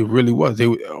 yo, it really was.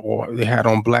 They had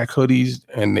on black hoodies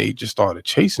and they just started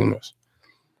chasing us.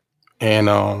 And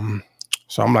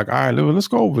so I'm like, all right, let's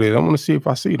go over there. I want to see if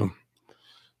I see them.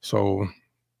 So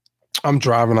I'm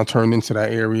driving, I turned into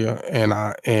that area,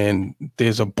 and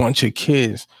there's a bunch of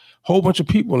kids, whole bunch of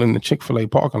people in the Chick-fil-A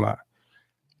parking lot.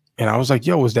 And I was like,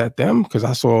 yo, is that them? Because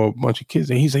I saw a bunch of kids.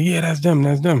 And he's like, yeah, that's them.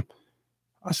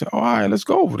 I said, all right, let's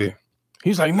go over there.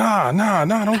 He's like, nah,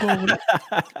 don't go over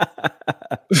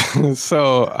there.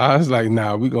 So I was like,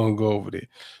 nah, we're going to go over there.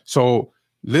 So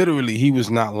literally, he was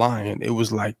not lying. It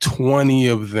was like 20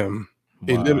 of them.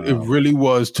 Wow. It really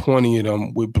was 20 of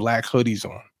them with black hoodies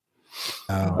on.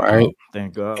 Right?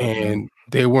 Thank God. And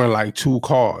they were in like 2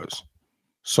 cars.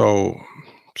 So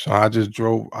I just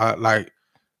drove. I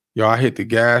hit the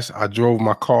gas. I drove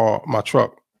my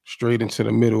truck straight into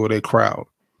the middle of their crowd.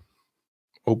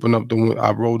 Opened up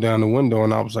I rolled down the window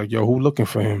and I was like, yo, who looking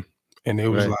for him? And they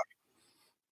was like,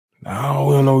 no,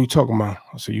 we don't know what you're talking about.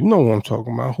 I said, you know what I'm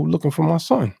talking about. Who looking for my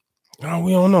son? No,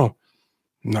 we don't know.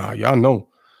 Nah, y'all know.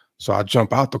 So I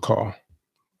jump out the car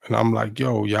and I'm like,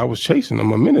 yo, y'all was chasing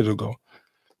them a minute ago.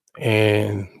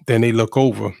 And then they look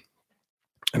over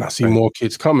and I see more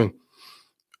kids coming.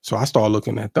 So I start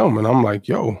looking at them and I'm like,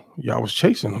 yo, y'all was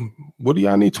chasing them. What do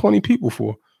y'all need 20 people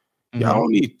for? Y'all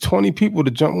don't need 20 people to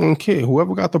jump one kid.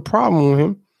 Whoever got the problem with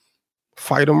him,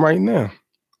 fight him right now.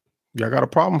 Y'all got a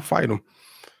problem, fight him.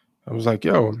 I was like,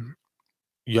 yo,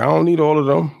 y'all don't need all of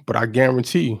them, but I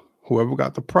guarantee whoever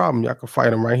got the problem, y'all can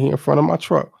fight him right here in front of my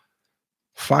truck.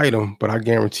 Fight him, but I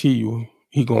guarantee you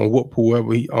he gonna whoop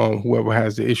whoever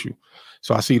has the issue.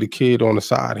 So I see the kid on the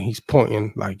side and he's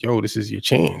pointing like, yo, this is your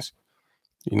chance.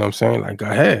 You know what I'm saying? Like, go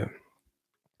ahead.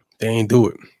 They ain't do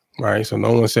it. Right. So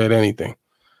no one said anything.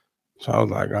 So I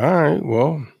was like, all right,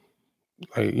 well,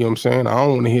 like, you know what I'm saying? I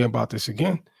don't want to hear about this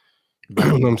again. You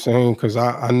know what I'm saying? Because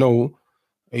I know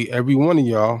every one of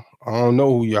y'all, I don't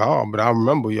know who y'all are, but I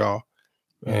remember y'all.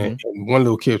 And one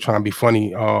little kid trying to be funny,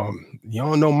 y'all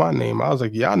don't know my name. I was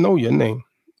like, yeah, I know your name.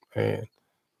 And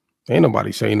ain't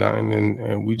nobody say nothing.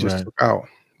 And we just took out.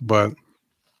 But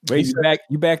wait,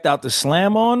 you backed out the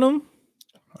slam on them?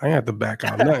 I ain't had to back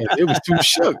out nothing. It was too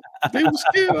shook. They was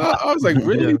scared. I was like,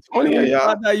 really? 20 of y'all?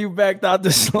 I thought you backed out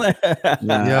the slam.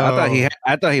 Nah,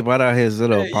 I thought he brought out his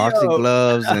little boxing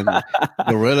gloves and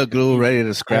Gorilla Glue ready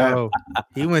to scrap. Yo,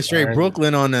 he went straight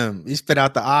Brooklyn on them. He spit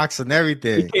out the ox and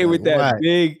everything. He came with that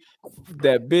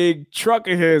big truck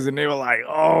of his, and they were like,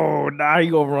 "Oh, now he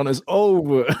gonna run us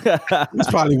over." That's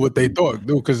probably what they thought,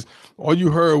 dude. Because all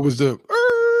you heard was the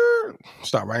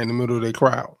stop right in the middle of their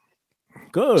crowd.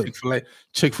 Good.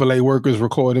 Chick-fil-A workers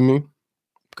recording me.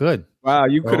 Good. Wow,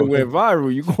 you could have went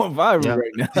viral. You going viral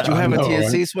right now. Did you have a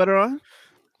TNC sweater on?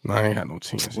 No, I ain't had no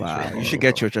TNC. Wow, you should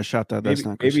get your shot. That's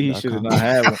not good. Maybe he should have not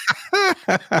had one.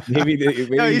 maybe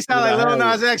you sound like Lil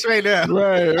Nas X right now.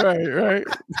 Right.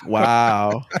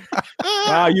 Wow.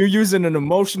 Wow, you're using an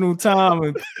emotional time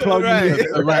and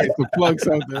plugging right to plug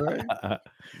something, right?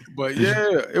 But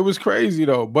yeah, it was crazy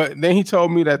though. But then he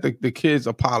told me that the kids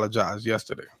apologized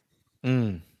yesterday.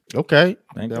 Okay.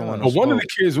 But one of the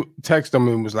kids texted him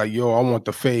and was like, yo, I want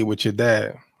the fade with your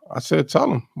dad. I said,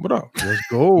 tell him, what up? Let's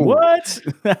go. What?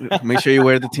 Make sure you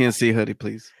wear the TNC hoodie,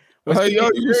 please. Was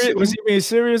he being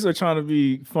serious or trying to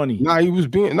be funny? Nah, he was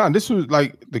being this was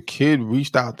like the kid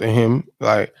reached out to him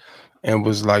like and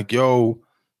was like, yo,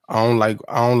 I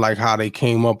don't like how they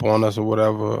came up on us or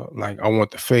whatever. Like, I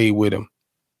want the fade with him.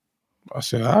 I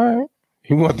said, all right.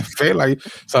 He want the fade. Like,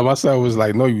 so my son was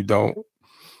like, no, you don't.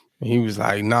 And he was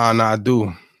like, nah, I do.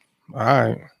 All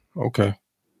right. Okay.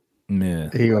 Man.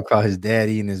 He gonna call his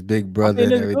daddy and his big brother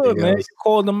and everything good, man. else. He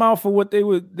called them out for what they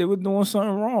were doing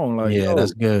something wrong. Like, yeah,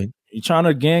 that's good. You trying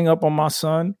to gang up on my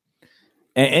son.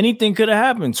 And anything could have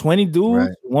happened. 20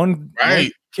 dudes, one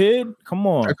kid. Come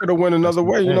on. I could have went another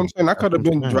way. You know what I'm saying? I could have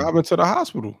been driving to the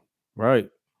hospital. Right.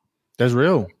 That's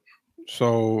real.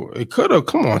 So it could have,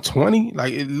 come on, 20?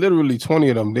 Like, it literally 20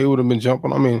 of them, they would have been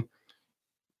jumping. I mean,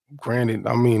 granted,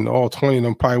 all 20 of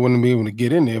them probably wouldn't be able to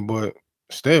get in there, but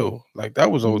still, like,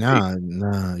 that was OD.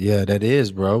 Nah. Yeah, that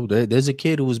is, bro. There's a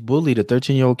kid who was bullied, a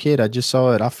 13-year-old kid. I just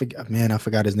saw it. I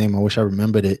forgot his name. I wish I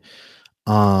remembered it.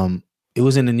 It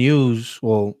was in the news.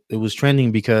 Well, it was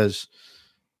trending because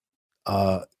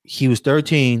he was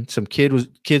 13. Some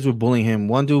kids were bullying him.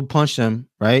 One dude punched him,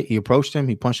 right? He approached him,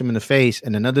 he punched him in the face,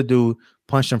 and another dude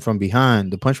punched him from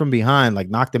behind. The punch from behind like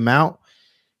knocked him out.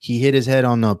 He hit his head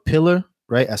on a pillar,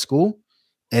 right, at school,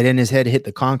 and then his head hit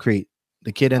the concrete.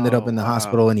 The kid ended up in the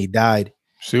hospital and he died.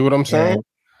 See what I'm saying?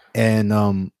 And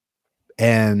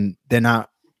they're not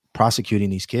prosecuting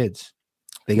these kids.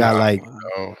 They got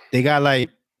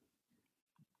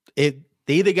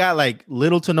they either got like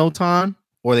little to no time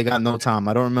or they got no time.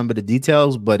 I don't remember the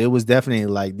details, but it was definitely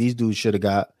like these dudes should have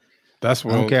got. That's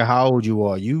when I don't care how old you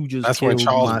are. You just that's when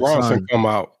Charles Bronson come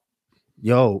out.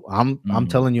 Yo, I'm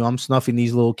telling you, I'm snuffing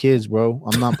these little kids, bro.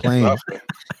 I'm not playing.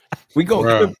 we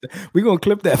gonna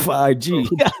clip that for IG.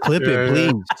 Clip it,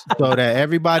 please, so that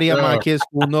everybody at my kids'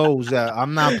 school knows that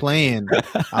I'm not playing.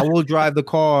 I will drive the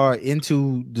car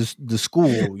into the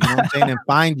school, you know what I'm saying, and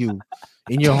find you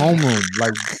in your homeroom.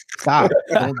 Like, stop.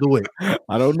 Don't do it.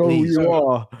 I don't know who you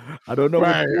are. I don't know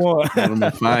what you want. I'm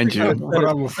gonna find you. I'm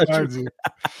gonna find you.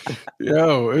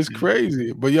 Yo, it's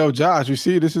crazy. But yo, Josh, you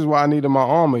see, this is why I needed my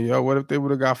armor, yo. What if they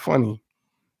would have got funny?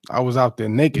 I was out there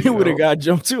naked. You would have got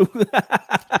jumped too.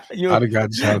 I'd have got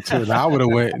jumped too. Now, I would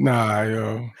have went,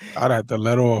 yo. I'd have to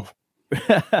let off.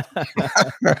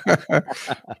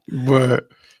 But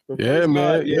yeah,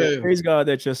 man. Yeah. Praise God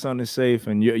that your son is safe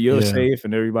and you're safe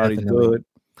and everybody's good.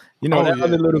 You know,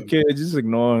 other little kid, just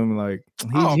ignore him. Like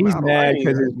he's mad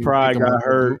because his pride got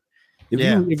hurt.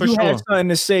 If you had something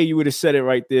to say, you would have said it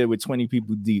right there with 20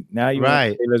 people deep. Now you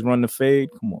say, let's run the fade.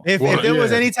 Come on. If there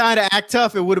was any time to act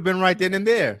tough, it would have been right then and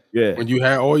there. Yeah. When you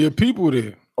had all your people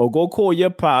there. Or go call your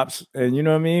pops, and you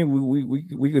know what I mean.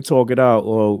 We could talk it out.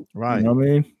 Or you know what I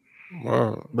mean.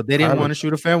 Wow. But they didn't want to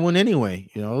shoot a fair one anyway,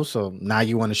 you know. So now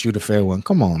you want to shoot a fair one?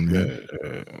 Come on, man.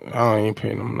 I ain't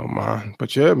paying them no mind.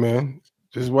 But yeah, man,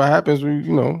 this is what happens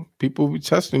when people be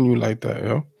testing you like that,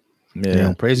 yo.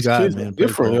 Yeah, praise God, man.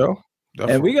 Different, yo.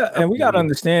 Definitely. And we got to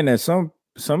understand that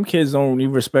some kids don't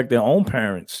even respect their own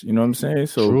parents. You know what I'm saying?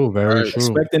 So true, very true.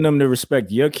 Expecting them to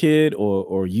respect your kid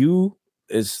or you,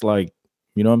 it's like,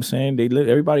 you know what I'm saying?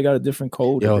 Everybody got a different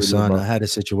code. Yo, son, I had a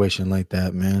situation like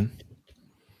that, man.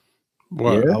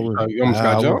 What? Yeah, you almost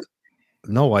got jumped?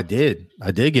 No, I did.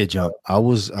 I did get jumped. I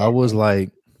was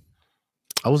like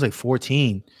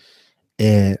 14.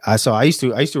 And I used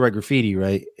to write graffiti,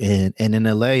 right? And in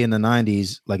LA in the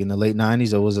 90s, like in the late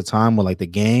 90s, there was a time where like the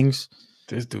gangs.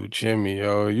 This dude Jimmy,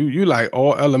 yo, you like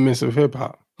all elements of hip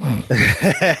hop.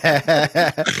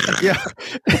 Yeah.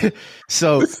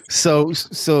 So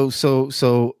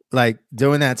like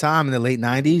during that time in the late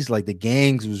 90s, like the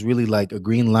gangs was really like a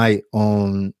green light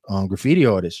on graffiti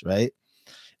artists, right?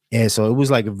 And so it was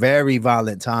like a very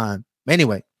violent time.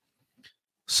 Anyway,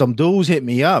 some dudes hit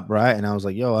me up, right? And I was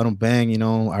like, yo, I don't bang,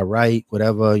 I write,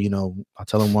 whatever, I'll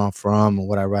tell them where I'm from and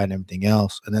what I write and everything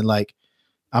else. And then like,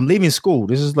 I'm leaving school.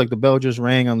 This is like the bell just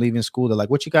rang. I'm leaving school. They're like,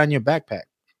 what you got in your backpack?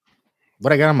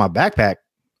 What I got in my backpack?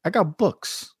 I got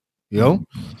books, And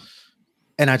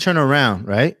I turn around,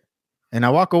 right? And I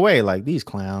walk away like these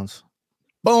clowns.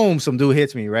 Boom, some dude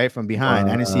hits me right from behind.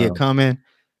 I didn't see it coming.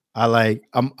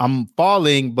 I'm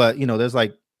falling, but there's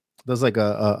like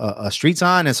a street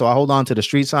sign, and so I hold on to the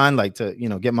street sign like to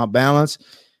get my balance,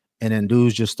 and then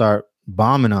dudes just start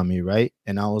bombing on me, right?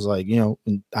 And I was like,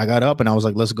 I got up and I was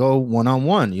like, let's go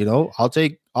one-on-one. I'll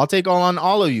take on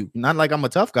all of you. Not like I'm a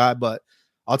tough guy, but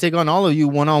I'll take on all of you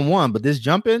one-on-one. But this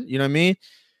jumping, you know what I mean?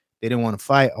 They didn't want to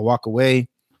fight. I walk away,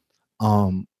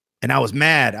 and I was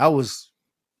mad.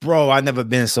 I've never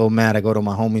been so mad. I go to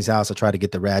my homie's house. I try to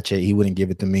get the ratchet. He wouldn't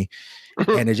give it to me,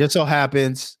 and it just so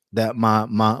happens that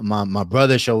my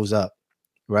brother shows up,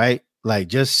 right? Like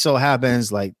just so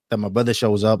happens like that my brother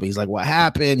shows up. He's like, what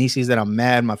happened? He sees that I'm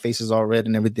mad. My face is all red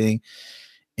and everything.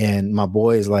 And my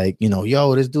boy is like,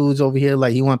 yo, this dude's over here.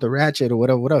 Like he want the ratchet or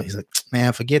whatever. He's like,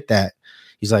 man, forget that.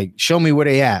 He's like, show me where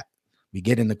they at. We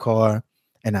get in the car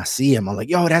and I see him. I'm like,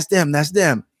 yo, that's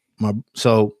them.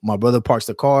 So my brother parks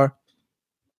the car.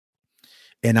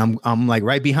 And I'm like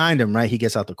right behind him, right? He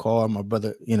gets out the car. My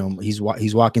brother, he's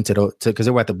walking because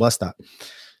they were at the bus stop,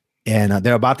 and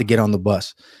they're about to get on the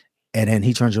bus. And then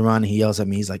he turns around and he yells at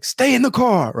me. He's like, "Stay in the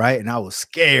car!" Right? And I was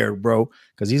scared, bro,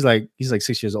 because he's like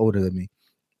 6 years older than me.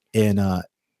 And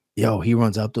he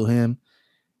runs up to him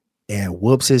and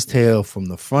whoops his tail from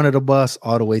the front of the bus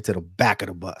all the way to the back of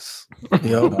the bus.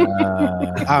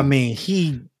 I mean,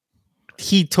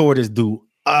 he tore this dude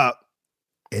up,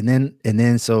 and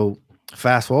then so.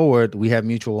 Fast forward, we have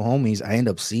mutual homies. I end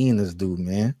up seeing this dude,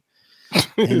 man.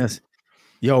 But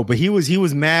he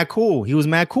was mad cool. He was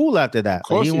mad cool after that.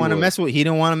 Like, he didn't want to mess with me.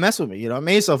 You know what I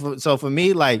mean? So for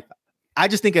me, like, I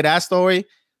just think of that story,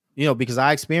 because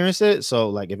I experienced it. So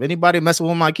like, if anybody messing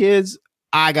with my kids,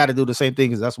 I got to do the same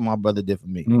thing because that's what my brother did for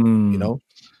me.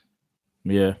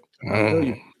 Yeah.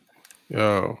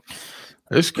 Yo,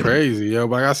 it's crazy, yo.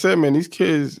 But like I said, man, these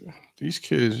kids,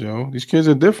 yo, these kids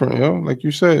are different, yo. Like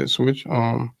you said, Switch.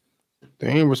 They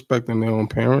ain't respecting their own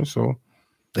parents, so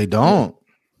they don't.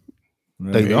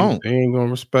 They don't. They ain't gonna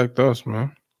respect us,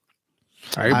 man.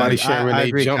 Everybody sharing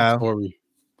their jump Kyle. story.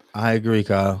 I agree,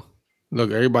 Kyle.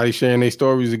 Look, everybody sharing their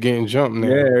stories of getting jumped now.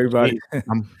 Yeah, everybody.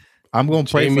 I'm gonna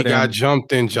pray Jamie for them. got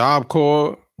jumped in Job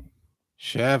Corps.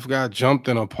 Chef got jumped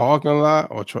in a parking lot,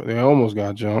 or they almost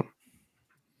got jumped.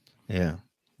 Yeah.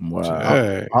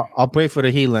 Wow. I'll pray for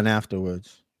the healing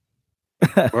afterwards.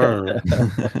 Word.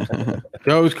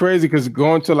 Yo, it's crazy because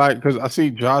because I see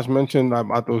Josh mentioned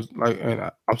about those,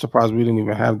 and I'm surprised we didn't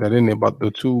even have that in there, but the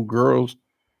two girls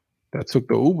that took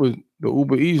the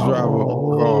Uber Eats driver.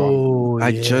 Oh,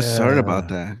 I just heard about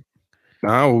that.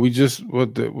 Now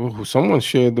someone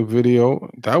shared the video.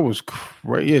 That was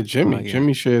great. Yeah, Jimmy. Oh, yeah.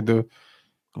 Jimmy shared the.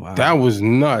 Wow. That was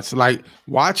nuts. Like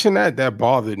watching that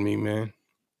bothered me, man.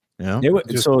 Yeah.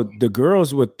 So the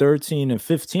girls were 13 and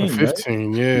 15.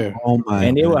 15, right? Yeah. Oh my!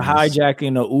 And they were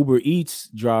hijacking the Uber Eats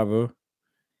driver,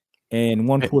 and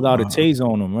one pulled out a taser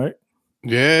on them, right?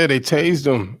 Yeah, they tased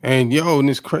him, and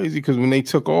it's crazy because when they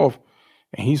took off,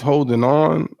 and he's holding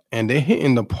on, and they're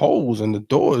hitting the poles and the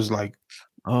doors, like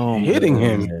hitting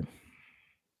him,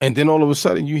 and then all of a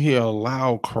sudden you hear a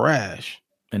loud crash,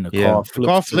 and the car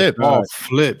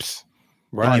flips.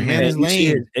 Right, man,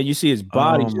 and you see his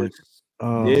body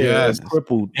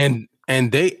crippled, and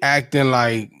they acting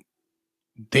like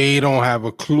they don't have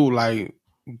a clue, like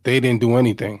they didn't do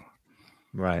anything.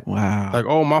 Right. Wow. Like,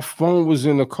 oh, my phone was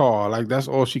in the car. Like that's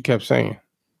all she kept saying.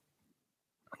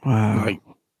 Wow.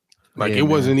 Like it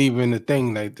wasn't even a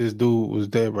thing. Like this dude was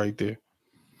dead right there.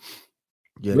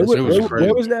 Yeah,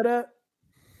 where was that at?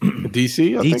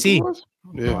 DC, I think it was.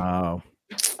 Yeah. Wow.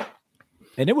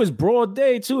 And it was broad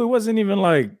day too. It wasn't even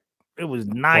like it was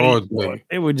night.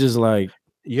 It was just like,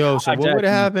 so what would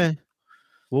have happened?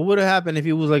 What would have happened if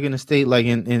he was like in a state like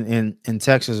in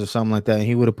Texas or something like that, and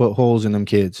he would have put holes in them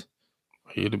kids?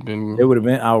 It would have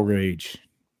been outrage,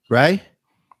 right?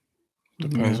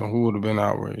 Depends on who would have been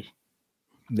outraged.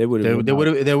 There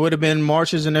would have been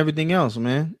marches and everything else,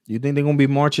 man. You think they're gonna be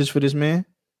marches for this man?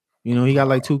 He got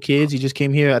like 2 kids. He just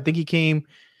came here. I think he came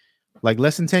like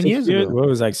less than 10 years ago. Well, it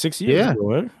was like 6 years ago,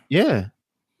 right? Yeah.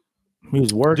 He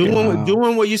was working.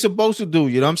 Doing what you're supposed to do.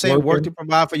 You know what I'm saying? Work to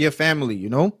provide for your family,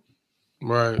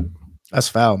 Right. That's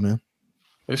foul, man.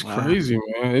 It's crazy,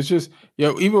 man. It's just,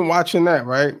 even watching that,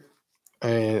 right?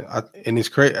 And it's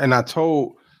crazy. And I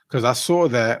told, because I saw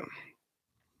that,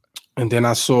 and then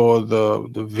I saw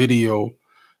the video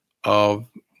of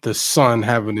the son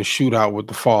having a shootout with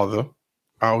the father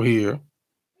out here.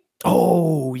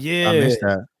 Oh yeah, I missed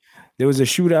that. There was a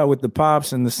shootout with the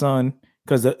pops and the son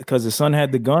because the son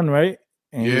had the gun, right?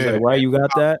 And he was like, "Why you got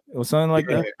that?" or something like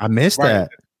that. I missed that.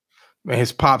 And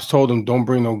his pops told him, "Don't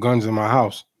bring no guns in my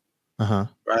house."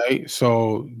 Right.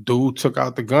 So dude took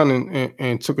out the gun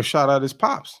and took a shot at his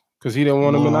pops because he didn't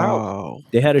want him in the house.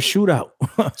 They had a shootout.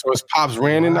 So his pops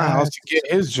ran in the house to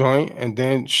get his joint and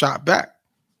then shot back.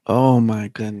 Oh my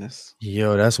goodness.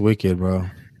 Yo, that's wicked, bro.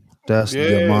 That's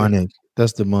demonic.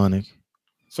 That's demonic.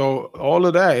 So all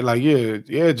of that, like,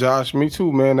 yeah, Josh, me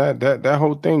too, man. That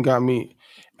whole thing got me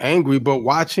angry. But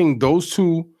watching those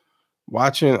two,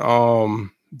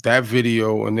 that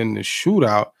video and then the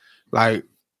shootout, like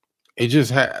it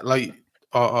just had like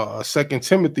Second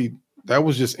Timothy that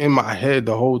was just in my head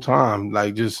the whole time,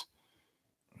 like just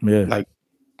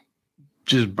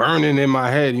just burning in my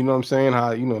head. You know what I'm saying?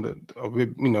 How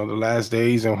the last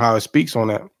days and how it speaks on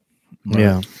that.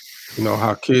 Yeah.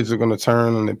 How kids are going to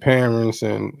turn on their parents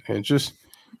and just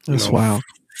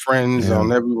friends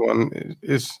on everyone.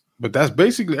 But that's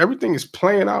basically everything is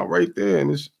playing out right there,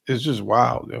 and it's just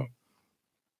wild, yo.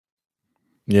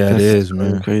 Yeah, it is,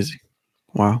 man. Crazy.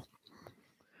 Wow.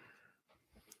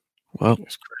 Well,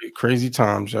 it's crazy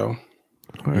times, yo.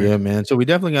 Right. Yeah, man. So we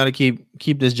definitely got to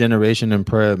keep this generation in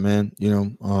prayer, man.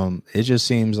 It just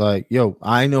seems like,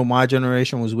 I know my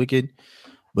generation was wicked,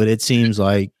 but it seems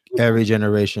like every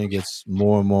generation gets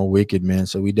more and more wicked, man.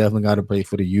 So we definitely got to pray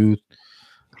for the youth.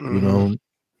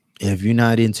 If you're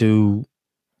not into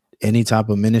any type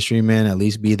of ministry, man, at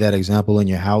least be that example in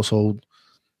your household,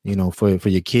 for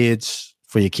your kids,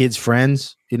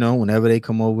 friends, whenever they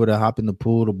come over to hop in the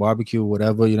pool, to barbecue,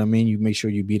 whatever, you know what I mean? You make sure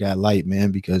you be that light,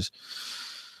 man, because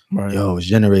his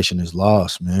generation is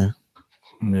lost, man.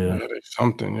 Yeah.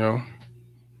 Something, yo.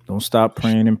 Don't stop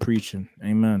praying and preaching.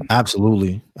 Amen.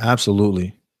 Absolutely.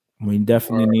 We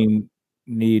definitely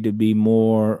need to be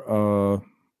more,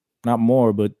 not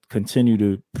more, but continue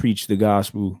to preach the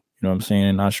gospel. You know what I'm saying?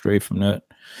 And not stray from that.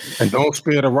 And don't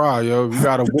spare the rod, yo. You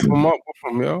got to whoop them up with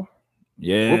them, yo.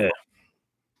 Yeah.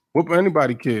 Whoop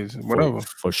anybody, kids, whatever.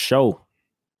 For sure.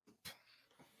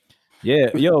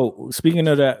 Yeah. Yo, speaking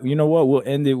of that, you know what? We'll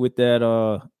end it with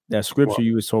that scripture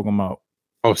you was talking about.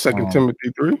 Oh, 2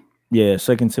 Timothy 3? Yeah,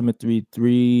 2 Timothy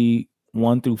 3.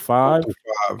 1 through 5.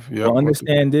 Yeah. But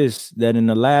understand this, that in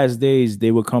the last days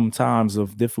there will come times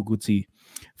of difficulty.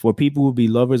 For people will be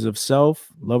lovers of self,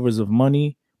 lovers of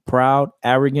money, proud,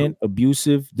 arrogant,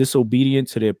 abusive, disobedient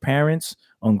to their parents,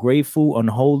 ungrateful,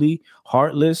 unholy,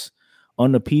 heartless,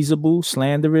 unappeasable,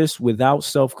 slanderous, without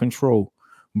self-control,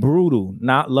 brutal,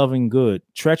 not loving good,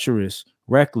 treacherous,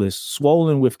 reckless,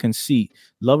 swollen with conceit,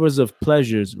 lovers of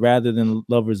pleasures rather than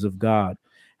lovers of God,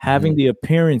 having the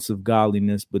appearance of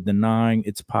godliness but denying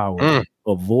its power.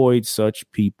 Avoid such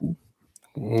people.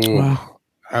 Wow.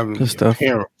 Having good stuff.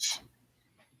 Appearance.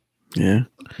 Yeah.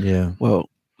 Well,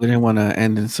 we didn't want to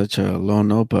end in such a low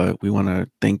note, but we want to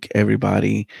thank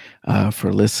everybody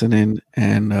for listening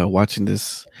and watching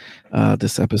this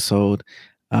episode.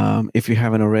 If you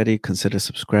haven't already, consider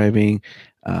subscribing.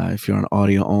 If you're on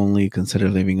audio only, consider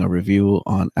leaving a review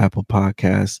on Apple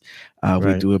Podcasts.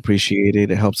 We do appreciate it.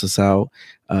 It helps us out,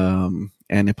 and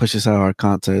it pushes out our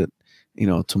content,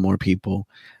 to more people.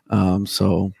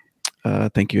 So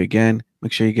thank you again.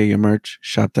 Make sure you get your merch.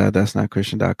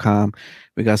 shop.that'snotchristian.com.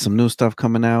 We got some new stuff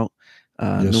coming out.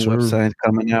 Website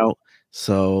coming out.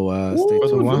 So stay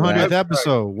tuned. 100th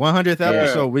episode. 100th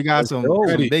episode. We got some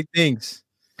big things.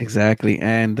 Exactly.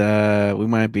 And we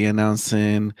might be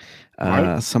announcing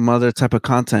some other type of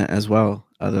content as well,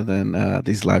 other than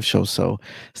these live shows. So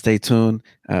stay tuned.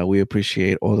 We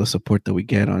appreciate all the support that we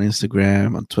get on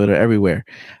Instagram, on Twitter, everywhere.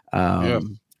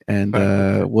 And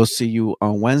we'll see you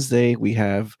on Wednesday. We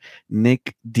have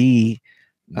Nick D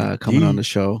coming on the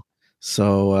show.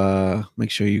 So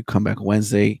make sure you come back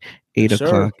Wednesday, 8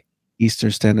 o'clock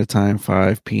Eastern Standard Time,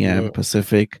 5 p.m.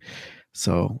 Pacific.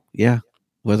 So,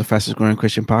 we're the fastest growing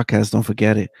Christian podcast. Don't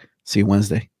forget it. See you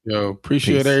Wednesday.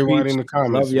 Appreciate everybody in the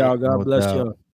comments. Love y'all. God bless y'all.